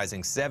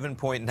rising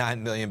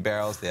 7.9 million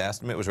barrels. The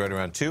estimate was right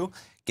around 2.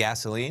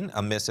 Gasoline,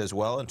 a miss as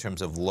well in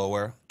terms of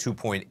lower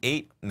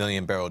 2.8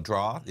 million barrel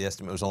draw. The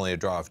estimate was only a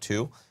draw of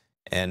 2.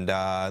 And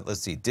let's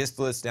see,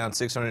 distillates down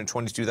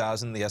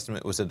 622,000. The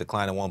estimate was a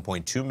decline of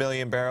 1.2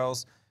 million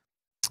barrels.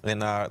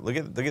 And look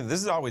at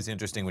this is always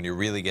interesting when you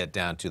really get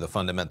down to the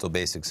fundamental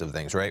basics of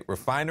things, right?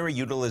 Refinery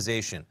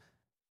utilization,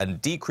 a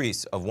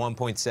decrease of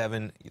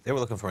 1.7. They were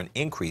looking for an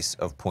increase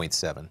of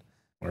 0.7.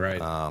 All right.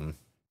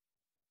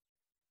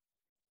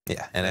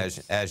 Yeah, and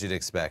as you'd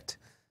expect,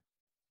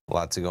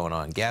 lots of going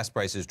on. Gas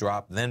prices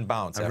drop, then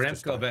bounce.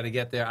 Aramco better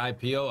get their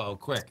IPO out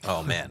quick.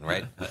 Oh, man,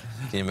 right? Can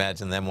you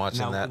imagine them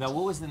watching that? Now,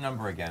 what was the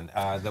number again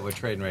that we're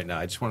trading right now?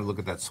 I just want to look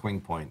at that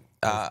swing point.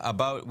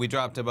 We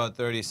dropped about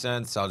 30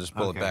 cents. I'll just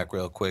pull it back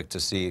real quick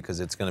to see because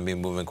it's going to be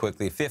moving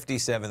quickly.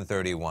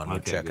 57.31 we're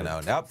checking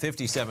out. Now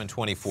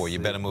 57.24. You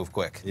better move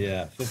quick.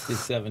 Yeah,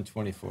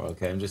 57.24.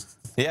 Okay, I'm just...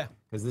 Yeah.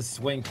 Because this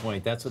swing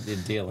point, that's what they're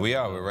dealing with.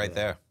 We're right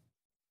there.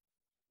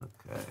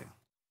 Okay.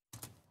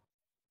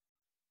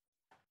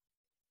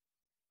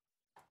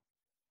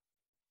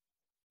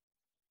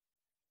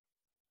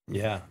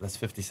 Yeah, that's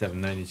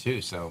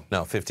 57.92. So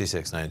no,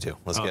 56.92.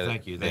 Let's get it.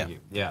 Thank you.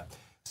 Yeah.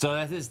 So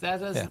that is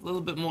a little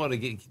bit more to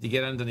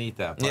get underneath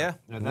that. But, yeah.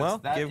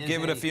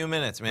 Give it a few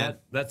minutes, man.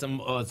 It's a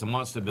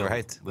monster build.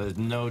 Right. There's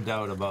no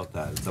doubt about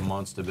that. It's a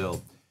monster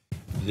build.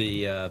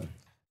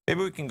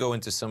 Maybe we can go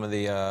into some of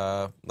the,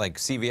 like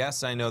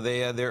CVS, I know they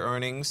had their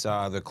earnings.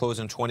 They're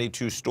closing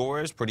 22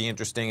 stores. Pretty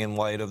interesting in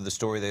light of the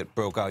story that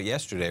broke out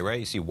yesterday, right?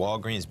 You see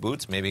Walgreens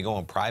Boots maybe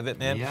going private,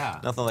 man.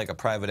 Yeah. Nothing like a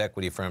private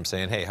equity firm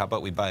saying, hey, how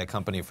about we buy a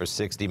company for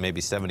 $60, maybe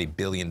 $70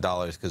 billion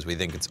because we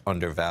think it's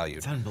undervalued.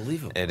 It's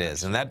unbelievable. It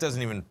is. And that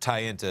doesn't even tie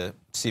into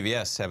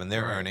CVS having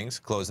their earnings,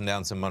 closing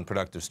down some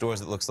unproductive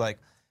stores, it looks like.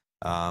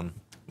 But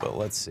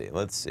let's see.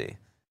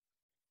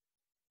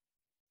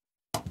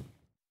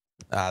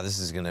 This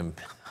is going to...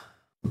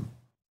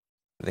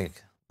 I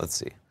think, let's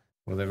see.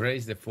 Well, they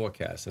raised their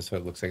forecast. That's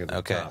what it looks like at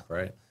the top,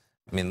 right?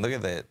 I mean, look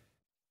at that.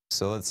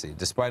 So let's see.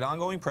 Despite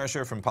ongoing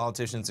pressure from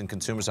politicians and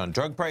consumers on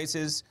drug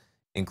prices,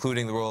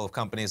 including the role of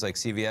companies like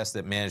CVS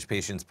that manage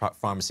patients'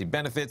 pharmacy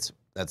benefits,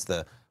 that's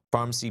the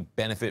Pharmacy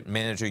Benefit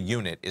Manager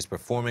Unit, is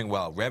performing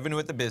well. Revenue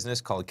at the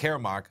business, called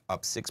Caremark,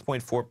 up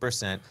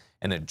 6.4%,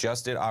 and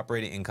adjusted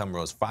operating income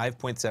rose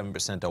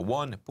 5.7% to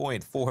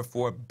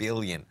 $1.44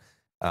 billion.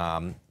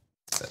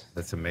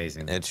 That's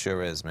amazing. It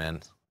sure is,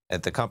 man.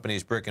 At the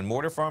company's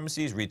brick-and-mortar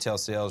pharmacies, retail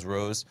sales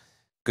rose.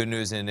 Good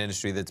news in an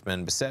industry that's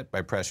been beset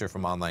by pressure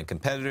from online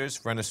competitors.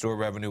 Front-of-store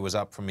revenue was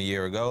up from a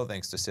year ago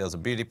thanks to sales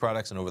of beauty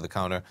products and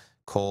over-the-counter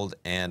cold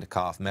and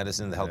cough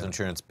medicine. The health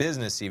insurance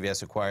business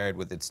CVS acquired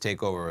with its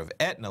takeover of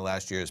Aetna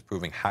last year is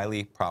proving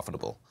highly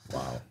profitable.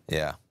 Wow.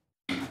 Yeah.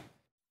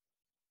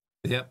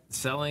 Yep,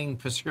 selling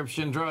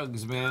prescription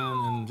drugs, man,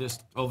 and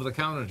just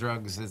over-the-counter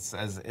drugs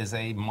is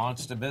a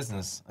monster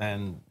business.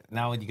 And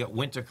now you got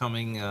winter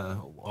coming,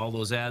 all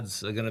those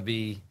ads are going to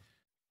be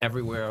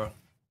everywhere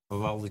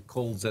of all the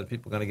colds that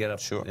people are going to get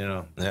up. Sure. You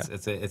know,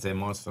 it's a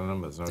monster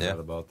number. There's no doubt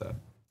about that.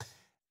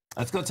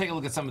 Let's go take a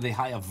look at some of the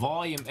higher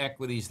volume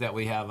equities that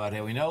we have out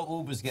here. We know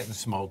Uber's getting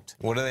smoked.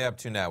 What are they up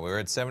to now? We were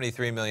at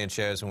 73 million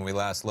shares when we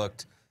last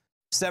looked.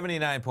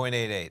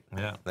 79.88.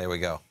 Yeah. There we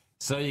go.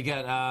 So you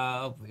got,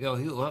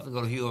 we'll have to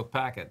go to Hewlett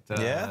Packard.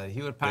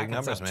 Hewlett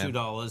Packard's up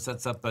 $2.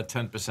 That's up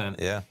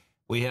 10%. Yeah.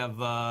 We have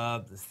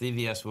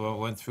CVS. We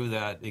went through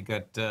that. You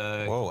got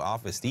whoa,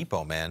 Office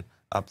Depot, man,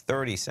 up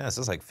 30 cents.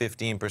 That's like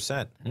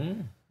 15%.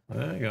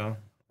 There you go.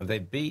 They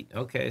beat.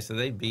 Okay, so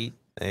they beat.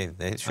 They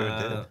sure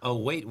did. Oh,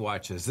 Weight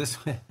Watchers.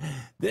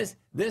 This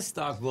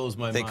stock blows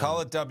my mind. They call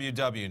it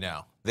WW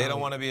now. They don't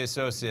want to be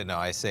associated. No,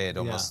 I say it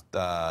almost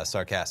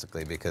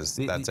sarcastically because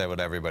that's what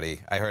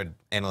everybody. I heard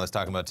analysts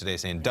talking about today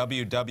saying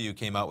WW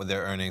came out with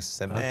their earnings.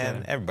 Said,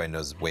 man, everybody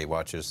knows Weight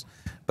Watchers,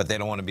 but they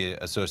don't want to be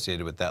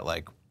associated with that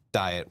like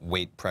diet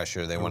weight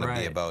pressure. They want to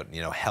be about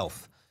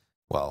health.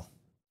 Well,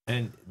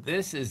 and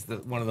this is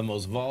one of the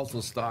most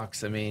volatile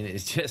stocks. I mean,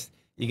 it's just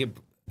you can.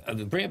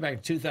 Bring it back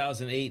to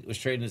 2008, it was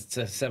trading at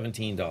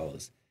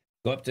 $17.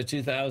 Go up to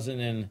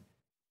 2000 and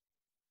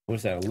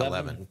what's that?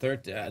 11.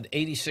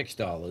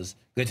 $86.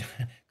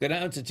 Go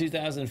down to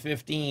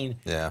 2015.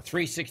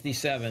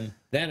 $367.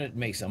 Then it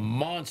makes a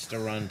monster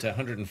run to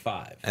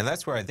 105. And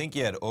that's where I think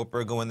you had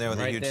Oprah go in there with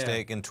a huge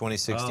stake in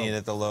 2016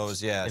 at the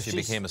lows. Yeah, she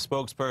became a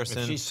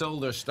spokesperson. If she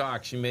sold her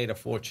stock, she made a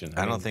fortune.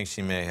 I don't think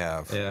she may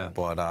have. Yeah.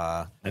 But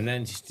and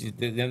then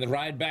the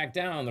ride back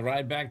down. The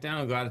ride back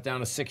down got it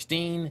down to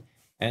 16.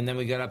 And then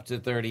we got up to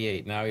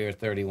 38. Now you're at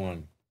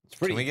 31. It's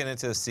pretty. Can we get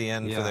into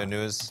CN for their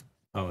news?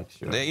 Oh,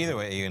 sure. Either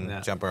way, you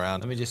can jump around.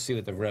 Let me just see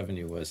what the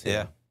revenue was here.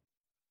 Yeah.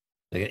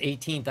 They got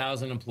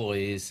 18,000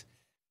 employees.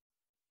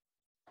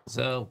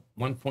 So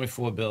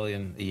 1.4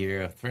 billion a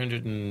year,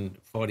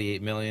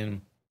 348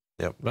 million.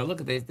 Yep. But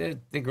look, they're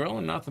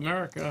growing North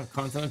America,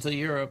 continental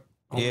Europe,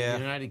 the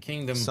United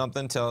Kingdom.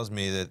 Something tells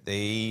me that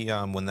they,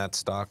 when that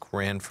stock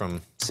ran from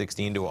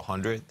 16 to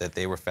 100, that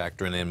they were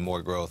factoring in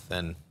more growth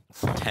than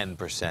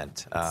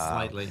 10%.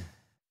 Slightly.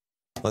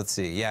 Let's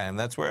see. Yeah, and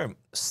that's where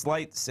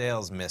slight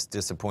sales miss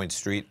disappoint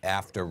Street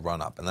after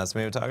run-up. And that's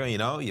maybe we're talking,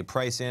 you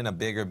price in a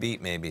bigger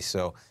beat maybe.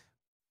 So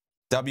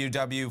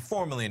WW,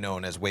 formerly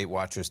known as Weight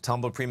Watchers,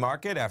 tumbled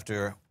pre-market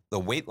after the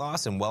weight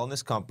loss and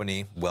wellness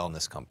company,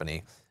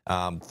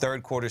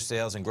 third quarter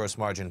sales and gross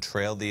margin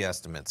trailed the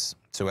estimates.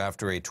 So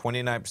after a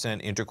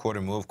 29%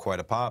 inter-quarter move, quite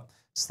a pop,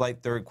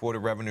 slight third quarter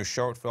revenue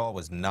shortfall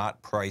was not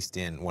priced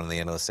in, one of the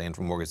analysts saying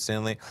from Morgan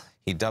Stanley.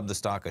 He dubbed the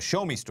stock a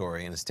show-me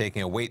story and is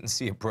taking a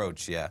wait-and-see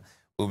approach.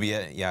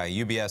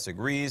 UBS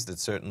agrees that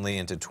certainly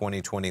into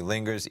 2020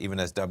 lingers,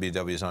 even as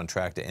WW is on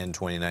track to end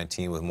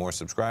 2019 with more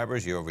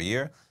subscribers year over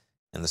year.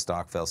 And the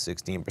stock fell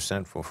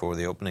 16% before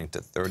the opening to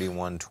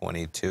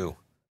 31.22.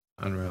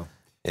 Unreal.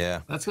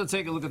 Yeah. Let's go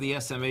take a look at the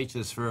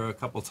SMHs for a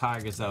couple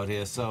targets out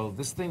here. So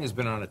this thing has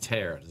been on a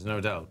tear, there's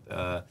no doubt.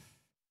 I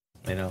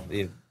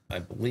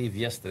believe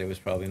yesterday was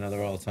probably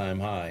another all-time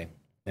high.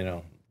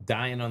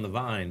 Dying on the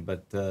vine,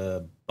 but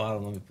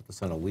bottom, let me put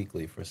this on a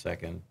weekly for a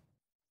second.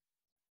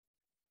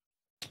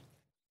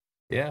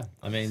 Yeah,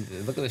 I mean,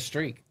 look at the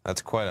streak.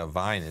 That's quite a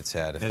vine it's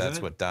had, if that's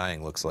what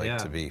dying looks like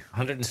to be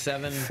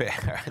 107,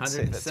 fair. I'd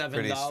say that's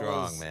pretty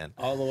strong, man.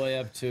 All the way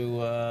up to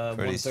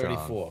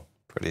 134.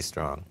 Pretty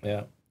strong.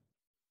 Yeah.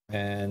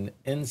 And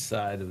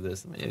inside of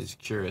this, I'm just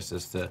curious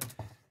as to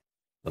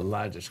the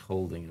largest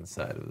holding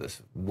inside of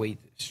this weight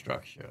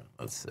structure.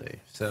 Let's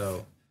see.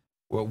 So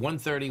we're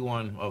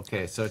 131.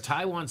 Okay, so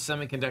Taiwan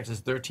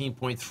Semiconductors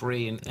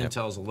 13.3 and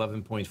Intel's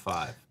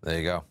 11.5. There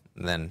you go.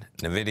 And then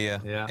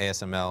NVIDIA,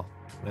 ASML,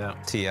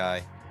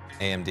 TI,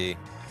 AMD.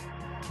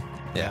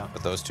 Yeah,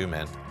 but those two,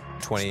 man.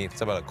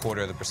 It's about a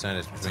quarter of the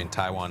percentage between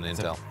Taiwan and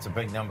Intel. It's a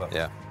big number.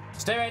 Yeah.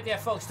 Stay right there,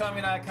 folks. Tommy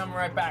and I are coming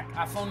right back.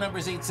 Our phone number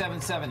is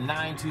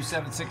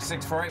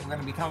 877-927-6648. We're going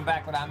to be coming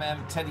back with our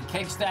man Teddy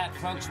Cakestat.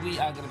 Folks, we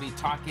are going to be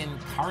talking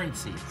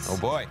currencies. Oh,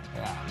 boy.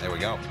 Yeah. There we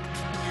go.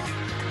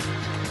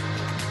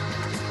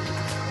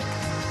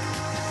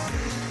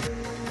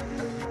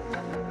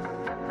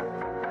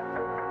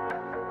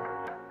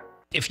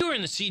 If you're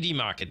in the CD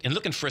market and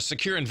looking for a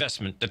secure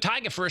investment, the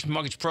Tiger First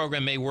Mortgage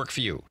Program may work for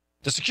you.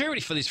 The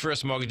security for these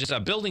first mortgages are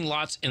building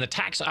lots in the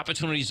Tax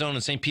Opportunity Zone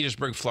in St.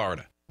 Petersburg,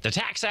 Florida. The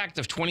Tax Act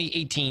of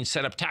 2018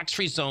 set up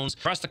tax-free zones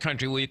across the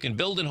country where you can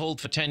build and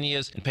hold for 10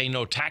 years and pay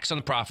no tax on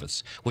the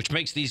profits, which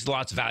makes these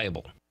lots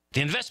valuable.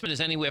 The investment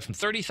is anywhere from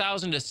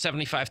 $30,000 to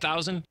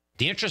 $75,000.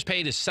 The interest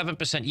paid is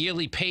 7%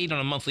 yearly, paid on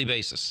a monthly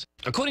basis.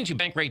 According to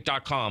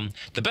Bankrate.com,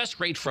 the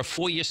best rate for a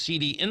 4-year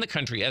CD in the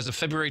country as of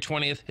February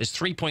 20th is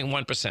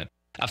 3.1%.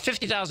 A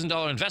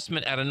 $50,000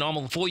 investment at a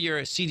normal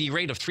 4-year CD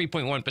rate of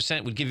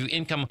 3.1% would give you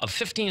income of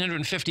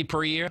 $1,550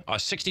 per year or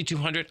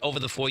 $6,200 over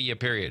the 4-year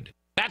period.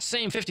 That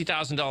same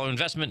 $50,000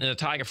 investment in the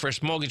Tiger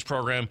First Mortgage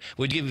Program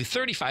would give you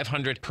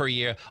 $3,500 per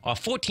year or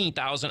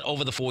 $14,000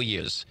 over the 4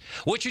 years.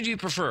 Which would you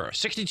prefer,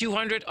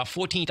 $6,200 or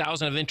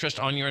 $14,000 of interest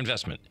on your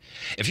investment?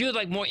 If you would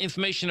like more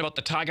information about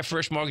the Tiger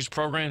First Mortgage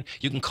Program,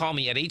 you can call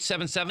me at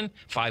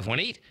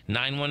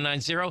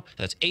 877-518-9190.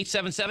 That's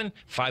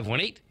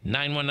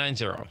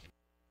 877-518-9190.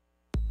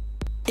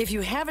 If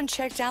you haven't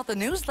checked out the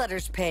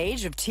newsletters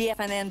page of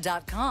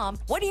TFNN.com,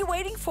 what are you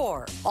waiting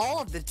for?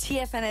 All of the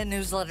TFNN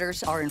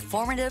newsletters are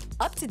informative,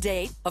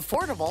 up-to-date,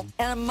 affordable,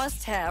 and a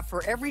must-have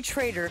for every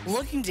trader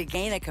looking to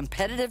gain a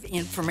competitive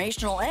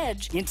informational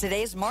edge in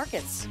today's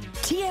markets.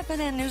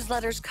 TFNN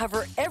newsletters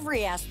cover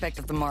every aspect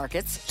of the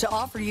markets to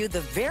offer you the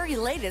very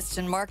latest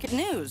in market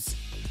news.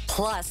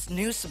 Plus,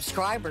 new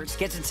subscribers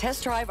get to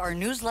test drive our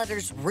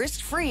newsletters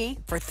risk-free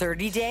for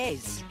 30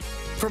 days.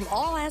 From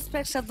all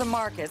aspects of the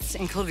markets,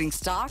 including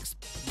stocks,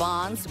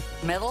 bonds,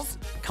 metals,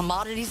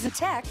 commodities, and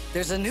tech,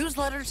 there's a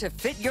newsletter to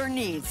fit your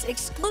needs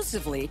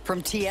exclusively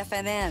from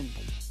TFNN.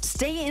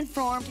 Stay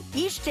informed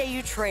each day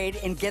you trade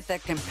and get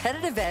that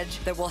competitive edge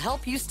that will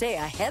help you stay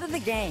ahead of the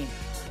game.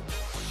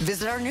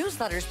 Visit our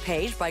newsletters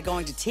page by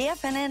going to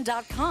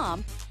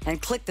TFNN.com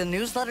and click the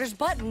newsletters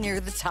button near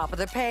the top of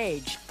the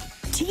page.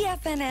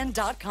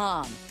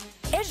 TFNN.com,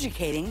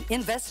 educating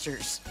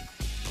investors.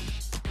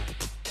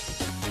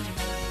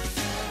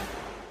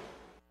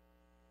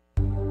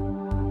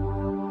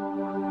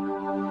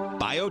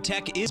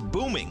 Biotech is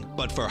booming,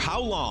 but for how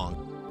long?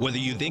 Whether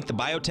you think the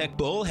biotech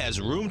bull has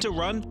room to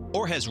run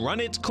or has run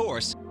its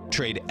course,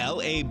 trade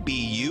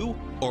LABU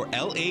or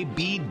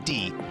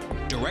LABD.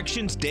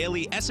 Directions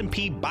Daily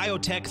S&P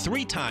Biotech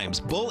 3 times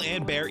bull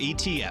and bear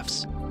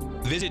ETFs.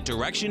 Visit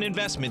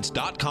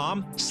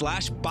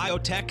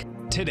directioninvestments.com/biotech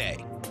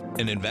today.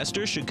 An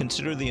investor should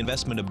consider the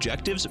investment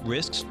objectives,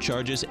 risks,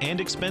 charges,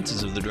 and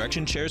expenses of the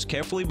Direction shares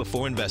carefully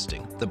before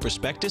investing. The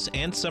prospectus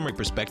and summary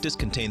prospectus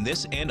contain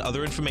this and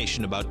other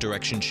information about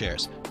Direction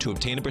shares. To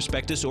obtain a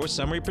prospectus or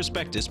summary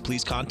prospectus,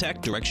 please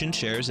contact Direction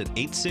shares at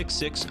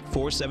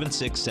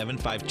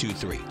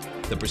 866-476-7523.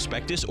 The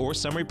prospectus or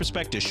summary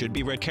prospectus should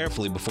be read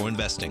carefully before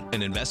investing.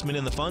 An investment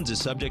in the funds is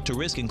subject to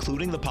risk,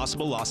 including the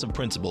possible loss of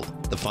principal.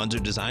 The funds are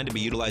designed to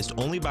be utilized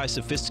only by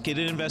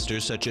sophisticated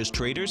investors such as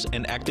traders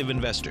and active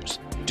investors.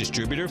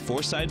 Distributor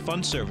Foreside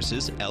Fund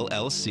Services,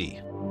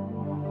 LLC.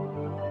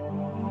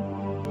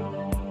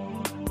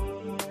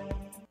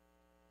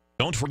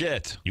 Don't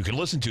forget, you can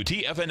listen to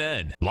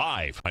TFNN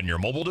live on your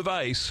mobile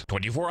device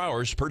 24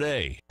 hours per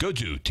day. Go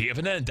to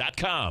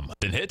TFNN.com,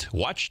 then hit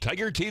Watch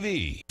Tiger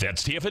TV.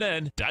 That's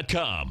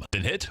TFNN.com,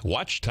 then hit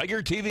Watch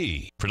Tiger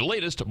TV for the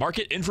latest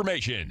market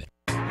information.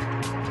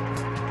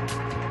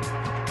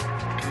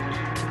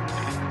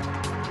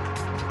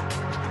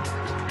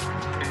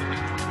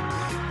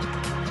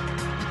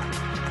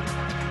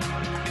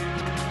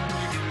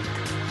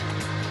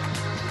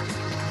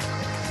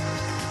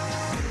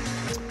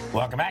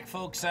 Welcome back,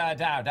 folks.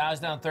 Dow's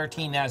down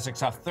 13,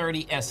 Nasdaq's off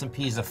 30,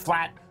 S&P's are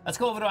flat. Let's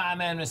go over to our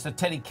man, Mr.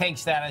 Teddy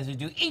Cakestat, as we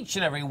do each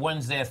and every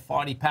Wednesday at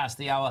 40 past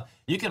the hour.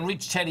 You can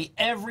reach Teddy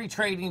every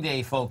trading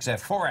day, folks, at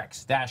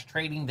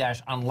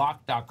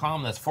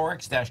forex-trading-unlock.com. That's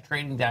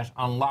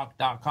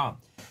forex-trading-unlock.com.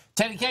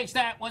 Teddy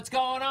Cakestat, what's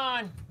going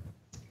on?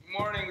 Good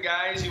morning,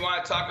 guys. You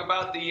want to talk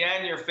about the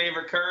yen, your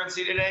favorite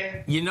currency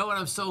today? You know what,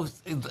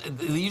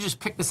 you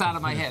just picked this out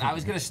of my head. I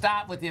was going to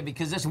stop with you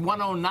because this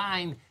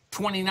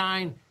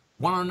 109.29,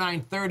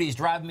 109.30 is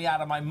driving me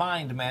out of my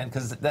mind, man,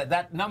 because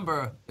that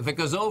number, if it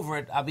goes over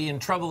it, I'll be in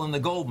trouble in the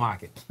gold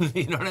market.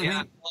 You know what I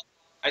mean?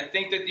 I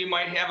think that you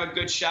might have a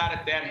good shot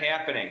at that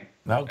happening.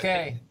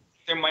 Okay.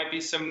 There might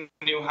be some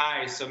new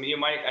highs, so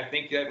I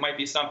think that might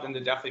be something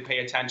to definitely pay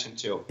attention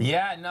to.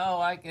 Yeah, no,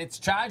 it's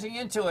charging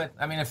into it.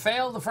 I mean, it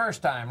failed the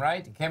first time,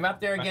 right? It came up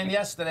there again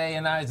yesterday,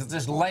 and it's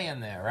just laying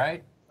there,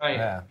 right? Right,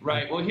 yeah.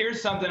 Right. Well,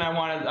 here's something I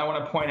want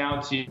to point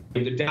out to you.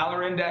 The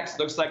dollar index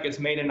looks like it's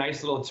made a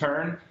nice little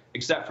turn.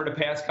 Except for the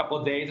past couple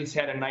of days, it's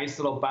had a nice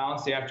little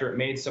bounce after it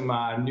made some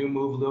new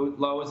move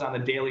lows on the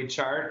daily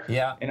chart.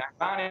 Yeah. And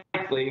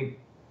ironically,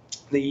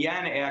 the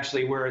yen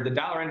actually, where the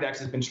dollar index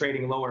has been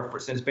trading lower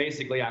since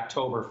basically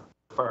October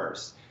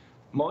 1st.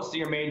 Most of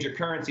your major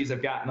currencies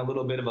have gotten a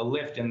little bit of a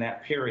lift in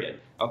that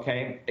period,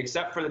 okay?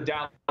 Except for the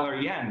dollar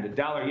yen. The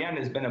dollar yen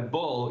has been a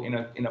bull in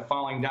a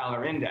falling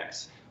dollar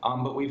index.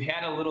 But we've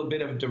had a little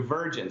bit of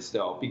divergence,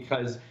 though,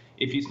 because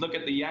if you look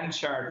at the yen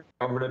chart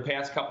over the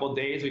past couple of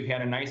days, we've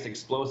had a nice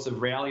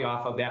explosive rally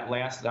off of that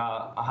last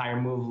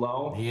higher move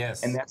low.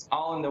 Yes. And that's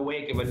all in the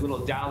wake of a little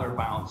dollar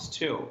bounce,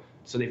 too.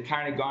 So they've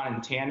kind of gone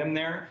in tandem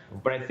there.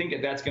 But I think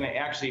that that's going to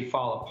actually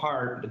fall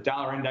apart. The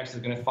dollar index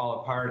is going to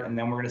fall apart, and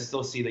then we're going to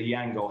still see the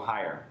yen go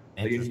higher.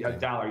 The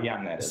dollar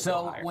yen, that is.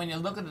 So when you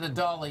look at the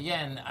dollar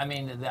yen, I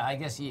mean, I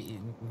guess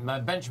my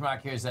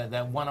benchmark here is that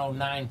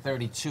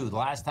 109.32. The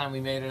last time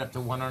we made it up to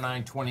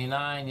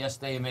 109.29.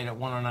 Yesterday, you made it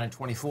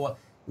 109.24.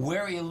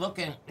 Where are you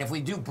looking? If we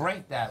do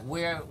break that,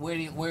 where are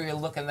you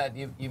looking that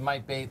you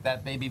might be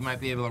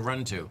able to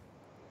run to?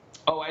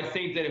 Oh, I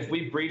think that if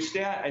we breach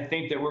that, I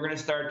think that we're going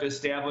to start to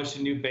establish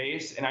a new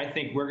base, and I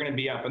think we're going to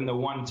be up in the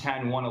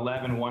 110,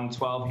 111,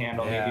 112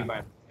 handle maybe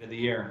by the end of the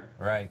year.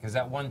 Right, because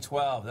that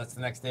 112, that's the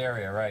next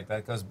area, right?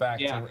 That goes back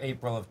to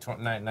April of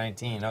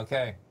 2019.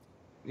 Okay.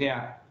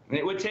 Yeah, and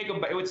it would take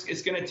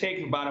it's going to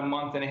take about a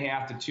month and a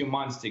half to 2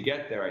 months to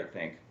get there, I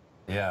think.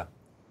 Yeah.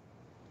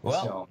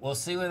 Well, we'll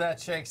see where that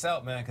shakes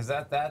out, man, because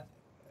that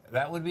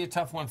would be a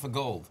tough one for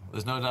gold.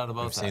 There's no doubt about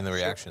that. We've seen the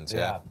reactions,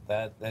 yeah.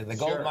 The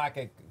gold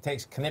market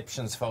takes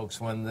conniptions,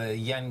 folks, when the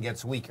yen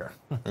gets weaker.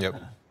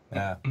 Yep.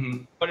 Yeah.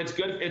 But it's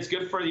good. It's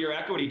good for your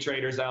equity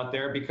traders out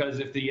there because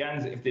if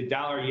the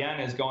dollar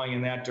yen is going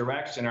in that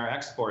direction, our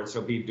exports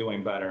will be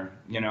doing better.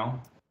 You know.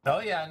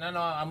 Oh yeah,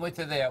 no, I'm with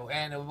you there.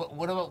 And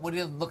what are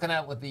you looking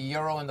at with the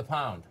euro and the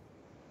pound?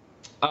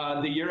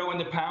 The euro and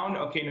the pound,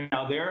 okay,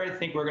 now there I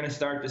think we're going to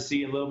start to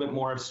see a little bit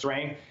more of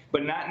strength,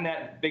 but not in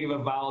that big of a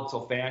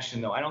volatile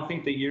fashion, though. I don't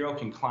think the euro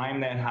can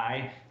climb that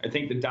high. I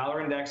think the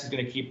dollar index is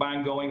going to keep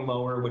on going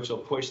lower, which will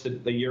push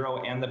the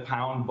euro and the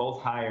pound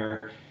both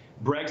higher.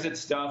 Brexit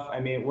stuff, I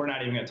mean, we're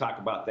not even going to talk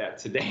about that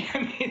today. I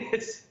mean,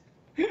 it's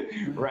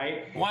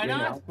right? Why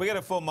not? know? We got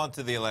a full month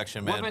to the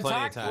election, man. Plenty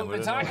of time. We've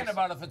been talking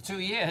about it for 2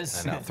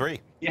 years. I know, 3.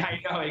 Yeah,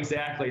 I know,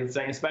 exactly. It's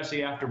like,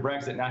 especially after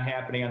Brexit not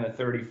happening on the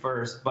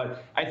 31st.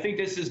 But I think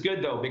this is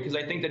good, though, because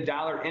I think the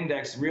dollar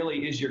index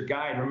really is your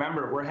guide.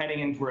 Remember, we're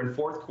in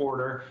fourth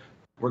quarter.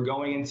 We're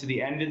going into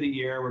the end of the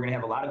year. We're going to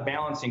have a lot of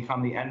balancing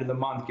come the end of the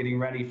month, getting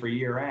ready for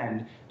year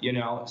end, you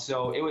know.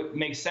 So it would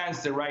make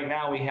sense that right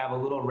now we have a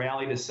little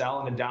rally to sell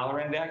in the dollar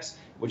index,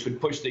 which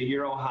would push the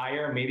euro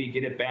higher, maybe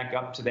get it back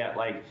up to that,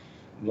 like,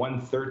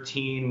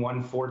 113,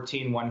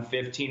 114,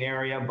 115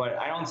 area, but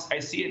I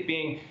see it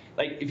being,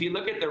 like, if you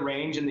look at the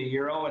range in the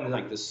euro and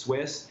like the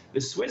Swiss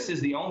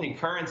is the only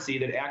currency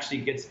that actually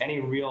gets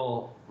any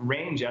real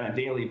range on a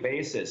daily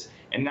basis.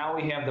 And now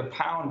we have the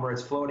pound where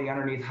it's floating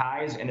underneath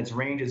highs and its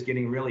range is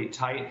getting really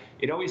tight.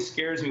 It always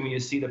scares me when you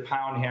see the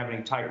pound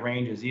having tight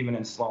ranges, even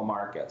in slow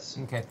markets.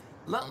 Okay.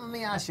 Let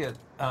me ask you,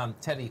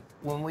 Teddy,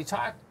 when we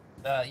talk,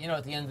 you know,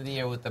 at the end of the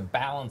year with the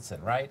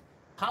balancing, right?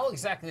 How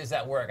exactly does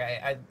that work?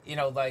 You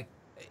know, like,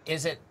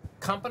 is it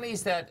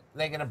companies that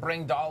they're going to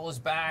bring dollars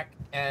back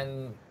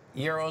and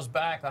euros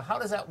back? Or how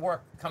does that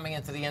work coming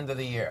into the end of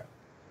the year?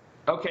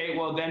 Okay,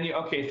 well then,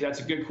 that's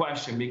a good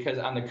question, because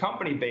on the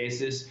company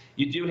basis,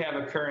 you do have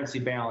a currency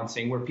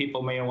balancing where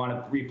people may want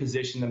to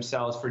reposition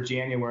themselves for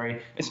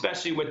January,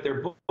 especially with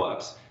their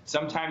books.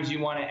 Sometimes you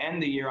want to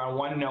end the year on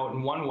one note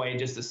in one way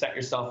just to set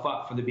yourself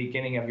up for the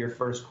beginning of your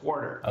first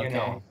quarter. Okay. You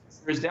know,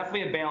 there's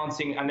definitely a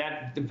balancing, and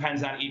that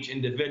depends on each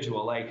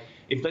individual. Like,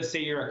 if let's say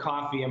you're a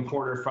coffee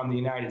importer from the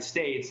United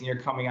States and you're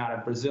coming out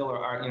of Brazil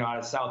or you know, out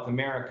of South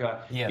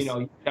America, yes, you know,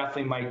 you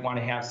definitely might want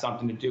to have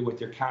something to do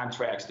with your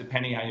contracts,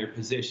 depending on your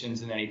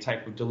positions and any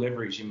type of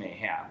deliveries you may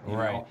have. You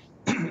know?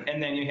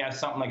 And then you have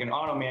something like an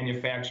auto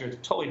manufacturer; it's a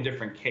totally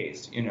different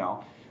case, you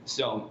know.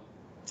 So.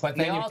 But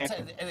they all,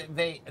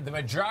 the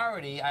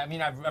majority, I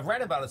mean, I've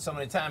read about it so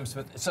many times,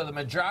 but so the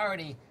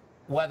majority,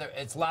 whether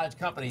it's large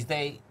companies,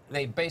 they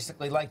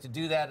basically like to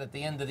do that at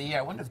the end of the year.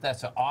 I wonder if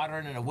that's an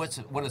ordering and what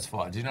it's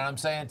for. Do you know what I'm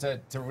saying?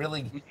 To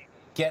really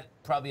get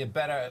probably a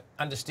better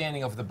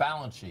understanding of the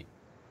balance sheet.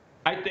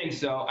 I think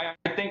so. I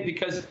think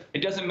because it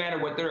doesn't matter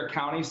what their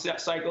accounting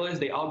cycle is,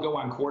 they all go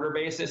on quarter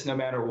basis no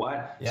matter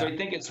what. Yeah. So I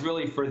think it's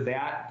really for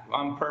that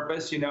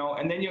purpose, you know.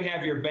 And then you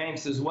have your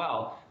banks as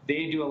well.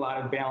 They do a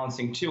lot of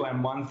balancing too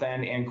on month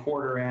end and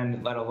quarter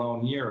end, let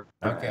alone year.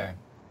 Okay.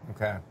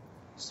 Okay.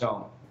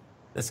 So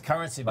this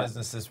currency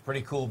business is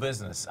pretty cool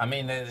business. I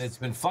mean, it's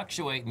been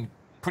fluctuating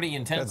pretty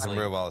intensely. That's some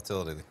real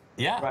volatility.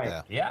 Yeah.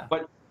 Right. Yeah.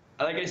 But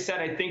like I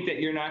said, I think that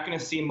you're not going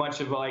to see much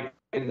of like,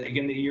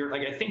 again, the year,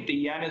 like I think the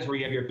yen is where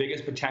you have your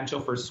biggest potential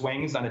for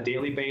swings on a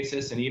daily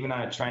basis and even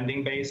on a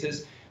trending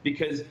basis,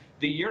 because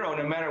the euro,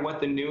 no matter what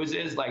the news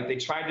is, like they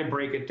tried to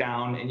break it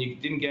down and you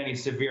didn't get any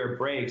severe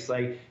breaks.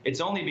 Like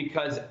it's only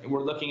because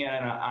we're looking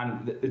at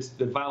it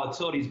the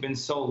volatility's been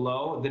so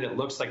low that it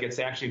looks like it's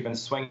actually been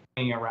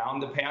swinging around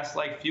the past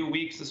like few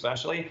weeks,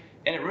 especially,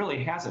 and it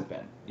really hasn't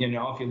been. You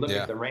know, if you look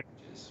at the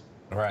ranges,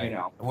 right? You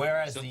know,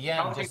 whereas the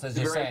yen, just as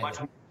you're saying.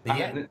 The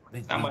yen,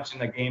 not much in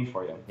the game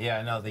for you.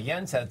 Yeah, no, the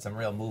yen's had some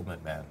real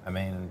movement, man. I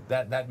mean,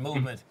 that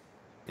movement,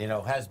 you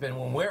know, has been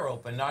when we're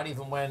open, not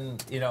even when,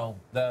 you know,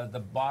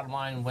 the bottom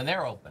line when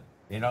they're open,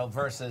 you know,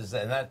 versus,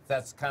 and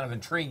that's kind of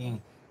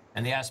intriguing,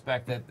 and the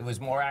aspect that there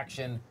was more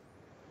action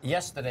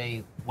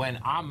yesterday when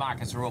our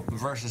markets are open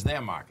versus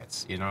their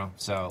markets, you know.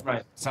 So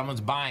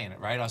someone's buying it,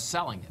 right, or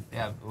selling it.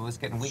 Yeah, well, it's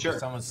getting weaker. Sure.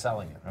 Someone's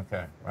selling it.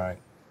 Okay, right.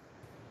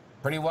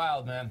 Pretty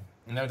wild, man.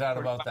 No doubt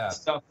about that.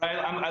 So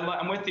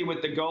I'm with you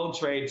with the gold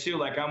trade too.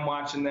 Like I'm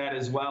watching that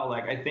as well.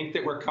 Like I think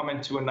that we're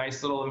coming to a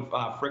nice little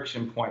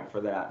friction point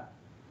for that.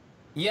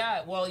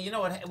 Yeah, well, you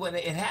know,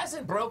 it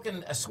hasn't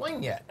broken a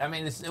swing yet. I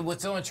mean,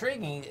 what's so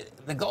intriguing,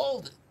 the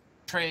gold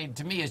trade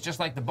to me is just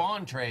like the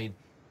bond trade.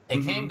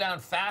 It came down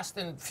fast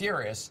and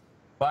furious,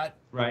 but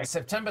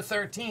September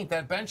 13th,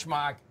 that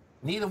benchmark,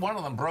 neither one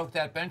of them broke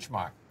that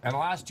benchmark. And the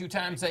last 2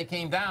 times they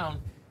came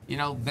down, you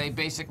know, they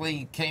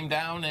basically came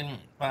down, and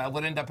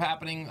what ended up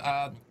happening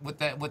with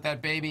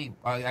that baby,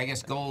 I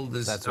guess gold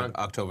is... That's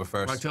October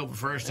 1st. October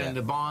 1st, and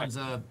the bonds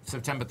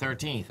September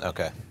 13th.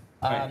 Okay.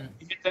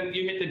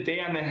 You hit the day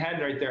on the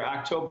head right there.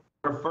 October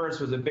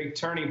 1st was a big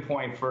turning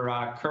point for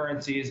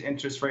currencies,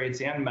 interest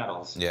rates, and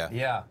metals. Yeah.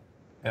 Yeah.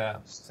 Yeah.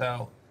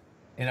 So,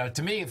 you know,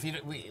 to me,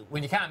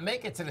 when you can't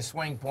make it to the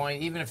swing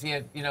point, even if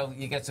you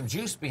get some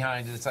juice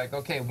behind it, it's like,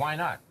 okay, why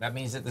not? That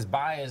means that there's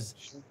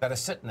buyers that are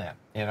sitting there,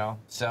 you know.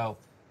 So,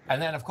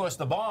 and then of course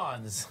the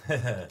bonds.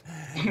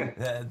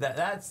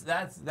 that's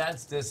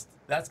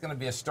going to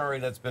be a story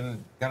that's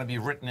been going to be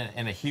written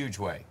in a huge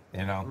way,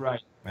 you know.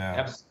 Right. Yeah.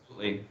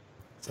 Absolutely.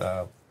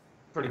 So,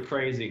 pretty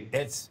crazy.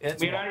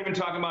 We're not even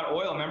talking about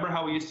oil. Remember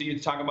how we used to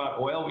talk about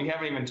oil? We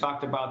haven't even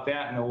talked about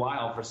that in a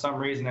while. For some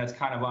reason, that's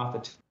kind of off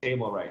the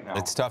table right now.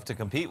 It's tough to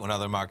compete when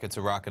other markets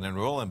are rocking and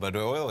rolling, but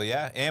oil,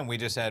 yeah. And we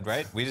just had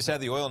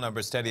the oil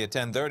numbers steady at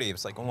 1030.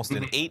 It's like almost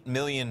an 8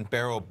 million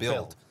barrel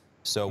build.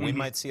 So we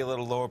might see a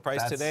little lower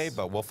price today,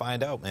 but we'll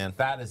find out, man.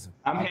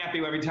 I'm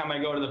happy every time I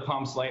go to the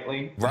pumps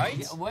lately. Right?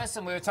 Yeah,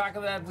 listen, we were talking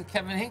about with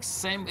Kevin Hinks.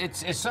 Same.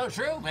 It's so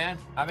true, man.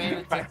 I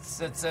mean,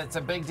 it's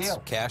a big deal.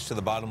 It's cash to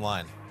the bottom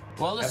line.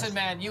 Well, listen,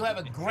 man, you have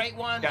a great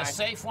one, a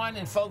safe one,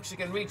 and folks, you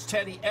can reach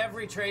Teddy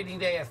every trading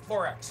day at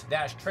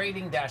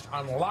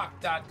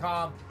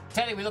forex-trading-unlock.com.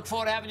 Teddy, we look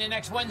forward to having you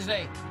next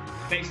Wednesday.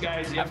 Thanks,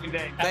 guys. You have a good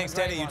day. Thanks,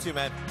 Teddy. You too,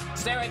 man.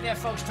 Stay right there,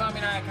 folks. Tommy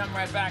and I are coming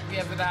right back. We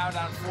have the Dow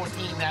down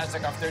 14,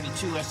 NASDAQ off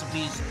 32,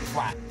 S&P's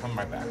flat. Coming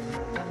right back.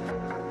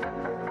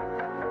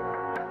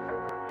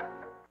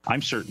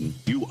 I'm certain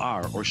you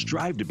are or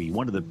strive to be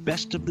one of the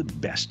best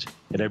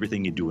at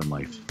everything you do in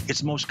life.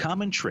 It's the most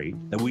common trait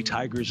that we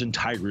tigers and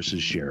tigresses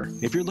share.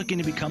 If you're looking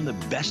to become the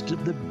best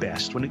of the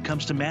best when it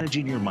comes to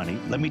managing your money,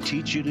 let me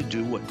teach you to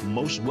do what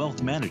most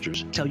wealth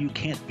managers tell you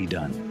can't be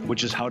done,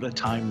 which is how to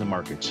time the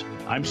markets.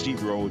 I'm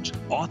Steve Rhodes,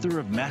 author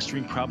of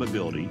Mastering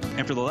Probability,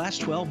 and for the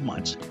last 12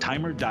 months,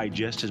 Timer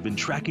Digest has been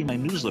tracking my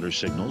newsletter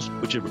signals,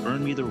 which have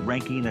earned me the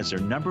ranking as their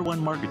 #1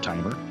 market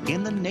timer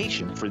in the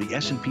nation for the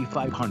S&P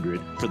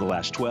 500 for the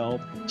last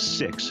 12,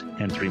 6,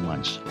 and 3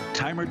 months.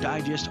 Timer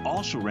Digest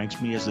also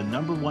ranks me as the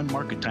 #1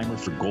 market timer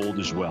for gold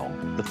as well.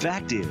 The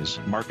fact is,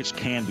 markets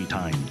can be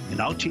timed,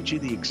 and I'll teach you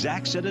the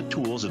exact set of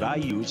tools that I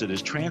use that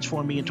has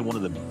transformed me into one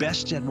of the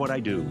best at what I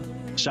do.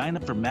 Sign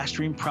up for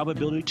Mastering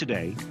Probability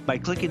today by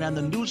clicking on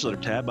the newsletter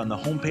tab on the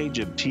homepage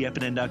of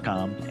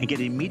TFNN.com and get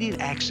immediate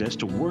access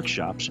to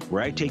workshops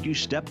where I take you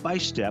step by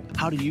step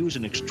how to use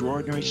an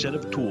extraordinary set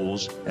of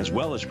tools as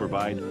well as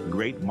provide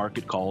great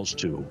market calls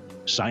too.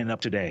 Sign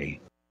up today.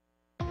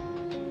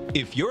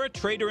 If you're a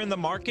trader in the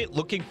market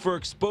looking for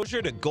exposure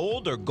to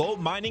gold or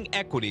gold mining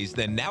equities,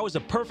 then now is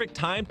a perfect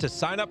time to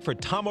sign up for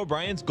Tom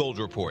O'Brien's Gold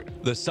Report.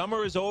 The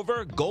summer is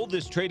over, gold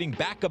is trading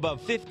back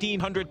above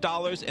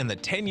 $1,500, and the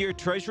 10-year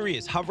Treasury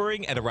is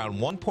hovering at around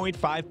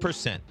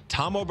 1.5%.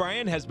 Tom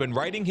O'Brien has been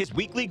writing his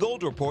weekly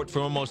gold report for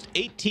almost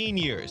 18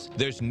 years.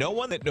 There's no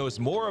one that knows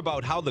more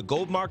about how the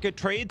gold market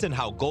trades and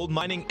how gold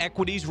mining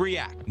equities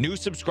react. New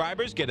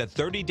subscribers get a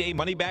 30-day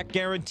money-back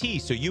guarantee,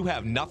 so you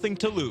have nothing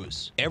to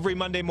lose. Every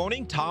Monday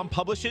morning, Tom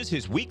publishes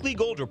his weekly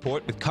gold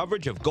report with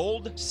coverage of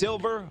gold,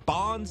 silver,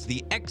 bonds,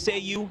 the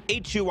XAU,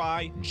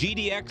 HUI,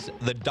 GDX,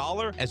 the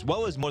dollar, as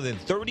well as more than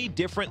 30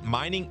 different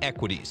mining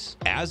equities.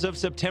 As of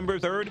September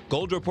 3rd,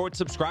 Gold Report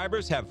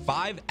subscribers have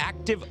 5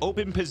 active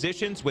open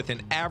positions with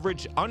an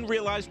average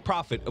unrealized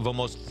profit of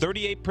almost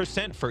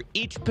 38% for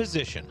each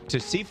position. To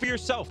see for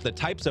yourself the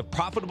types of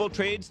profitable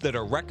trades that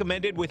are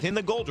recommended within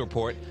the Gold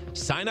Report,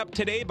 sign up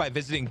today by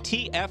visiting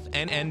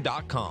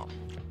TFNN.com.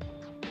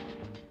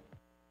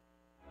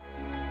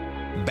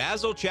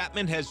 Basil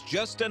Chapman has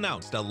just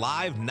announced a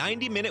live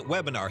 90-minute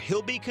webinar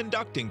he'll be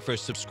conducting for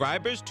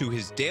subscribers to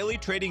his daily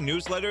trading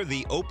newsletter,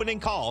 The Opening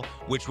Call,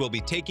 which will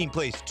be taking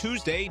place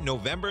Tuesday,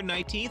 November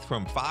 19th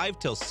from 5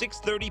 till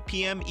 6:30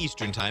 p.m.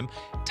 Eastern Time,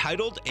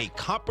 titled A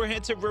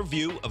Comprehensive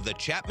Review of the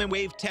Chapman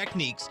Wave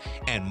Techniques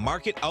and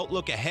Market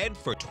Outlook Ahead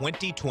for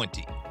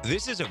 2020.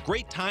 This is a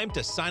great time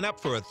to sign up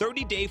for a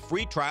 30-day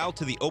free trial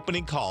to The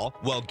Opening Call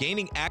while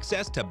gaining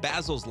access to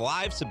Basil's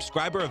live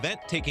subscriber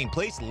event taking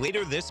place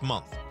later this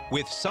month.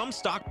 With some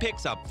stock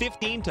picks up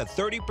 15 to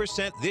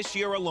 30% this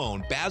year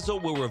alone, Basil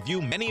will review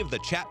many of the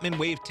Chapman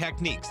Wave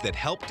techniques that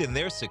helped in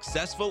their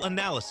successful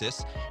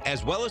analysis,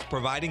 as well as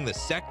providing the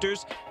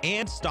sectors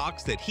and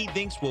stocks that he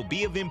thinks will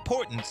be of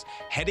importance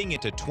heading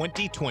into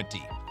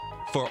 2020.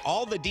 For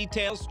all the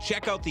details,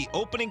 check out The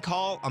Opening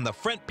Call on the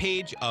front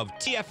page of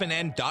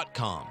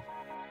TFNN.com.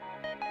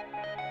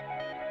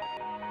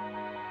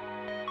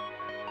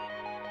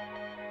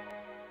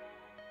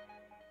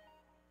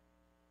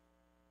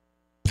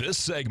 This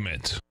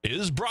segment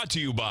is brought to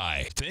you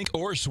by Think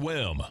or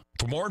Swim.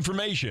 For more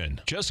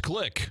information, just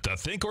click the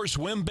Think or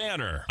Swim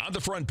banner on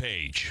the front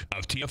page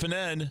of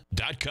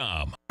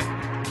TFNN.com.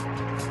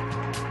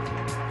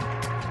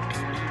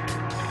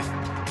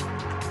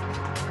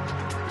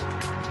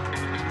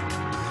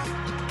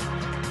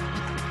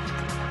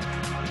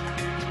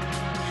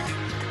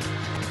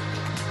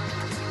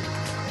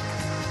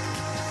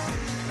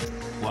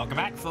 Welcome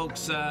back,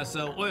 folks.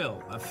 So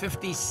oil,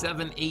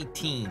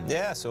 57.18.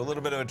 Yeah, so a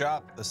little bit of a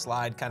drop. The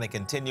slide kind of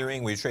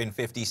continuing. We were trading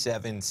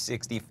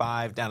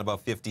 57.65, down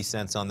about 50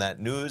 cents on that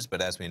news.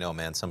 But as we know,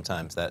 man,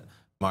 sometimes that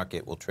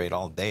market will trade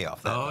all day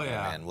off that. Oh,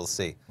 yeah. Man, we'll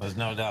see. There's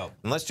no doubt.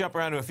 And let's jump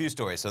around to a few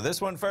stories. So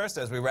this one first,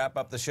 as we wrap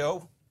up the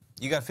show.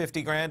 You got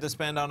 50 grand to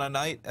spend on a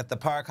night at the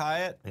Park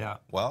Hyatt? Yeah.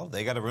 Well,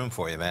 they got a room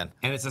for you, man.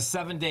 And it's a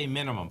 7-day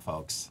minimum,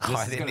 folks. Oh,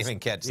 I didn't even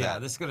catch that. Yeah,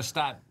 this is going to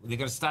start. They're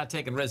going to start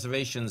taking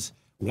reservations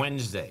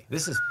Wednesday.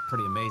 This is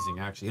pretty amazing,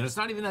 actually. And it's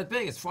not even that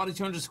big. It's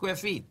 4,200 square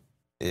feet.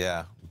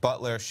 Yeah,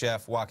 butler,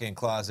 chef, walk-in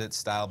closet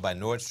styled by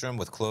Nordstrom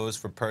with clothes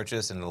for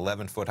purchase and an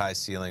 11-foot-high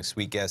ceiling.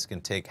 Sweet guests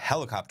can take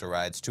helicopter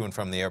rides to and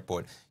from the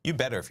airport. You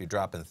better if you're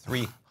dropping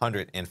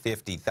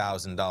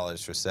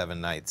 $350,000 for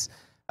 7 nights.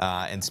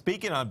 And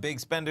speaking on big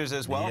spenders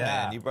as well,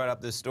 man, you brought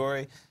up this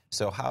story.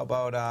 So how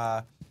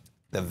about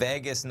the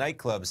Vegas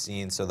nightclub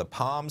scene? So the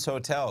Palms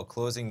Hotel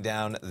closing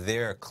down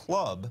their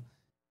club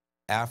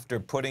after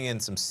putting in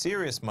some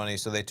serious money.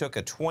 So they took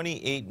a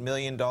 $28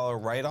 million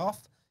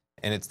write-off,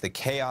 and it's the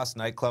Chaos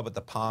nightclub at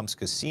the Palms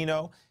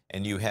Casino.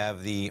 And you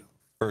have the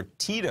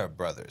Fertitta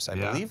brothers. I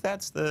believe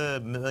that's the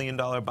 $1 million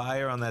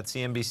buyer on that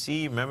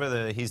CNBC.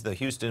 Remember, he's the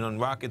Houston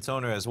Rockets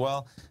owner as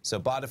well. So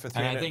bought it for $300.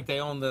 And I think they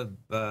own the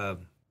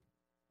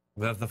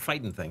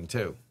fighting thing,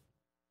 too.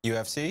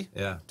 UFC?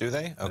 Yeah. Do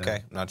they?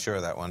 Okay. I'm not sure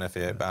of that one. If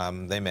it,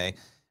 they may.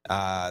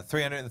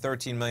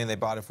 $313 million they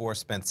bought it for,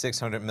 spent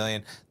 $600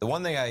 million. The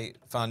one thing I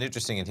found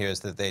interesting in here is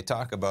that they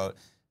talk about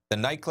the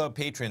nightclub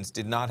patrons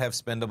did not have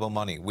spendable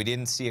money. We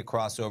didn't see a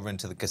crossover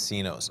into the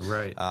casinos.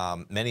 Right.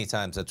 Many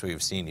times that's what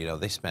we've seen. You know,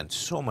 they spend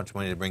so much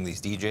money to bring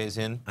these DJs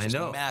in. I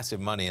know. Massive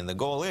money. And the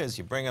goal is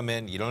you bring them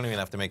in. You don't even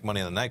have to make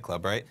money in the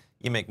nightclub, right?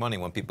 You make money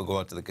when people go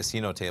out to the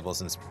casino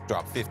tables and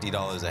drop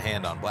 $50 a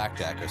hand on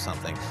blackjack or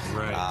something.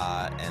 Right.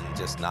 And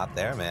just not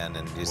there, man.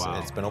 And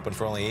it's been open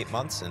for only 8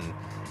 months, and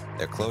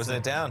they're closing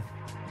it down.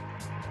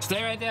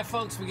 Stay right there,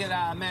 folks. We get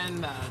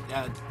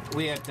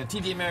we have the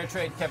TD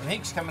Ameritrade, Kevin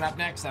Hinks coming up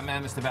next. I'm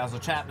Mr. Basil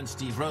Chapman,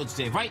 Steve Rhodes,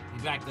 Dave Wright.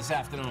 Be back this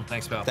afternoon.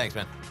 Thanks, Bill. Thanks,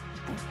 man.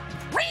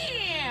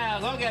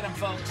 Go get him,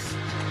 folks.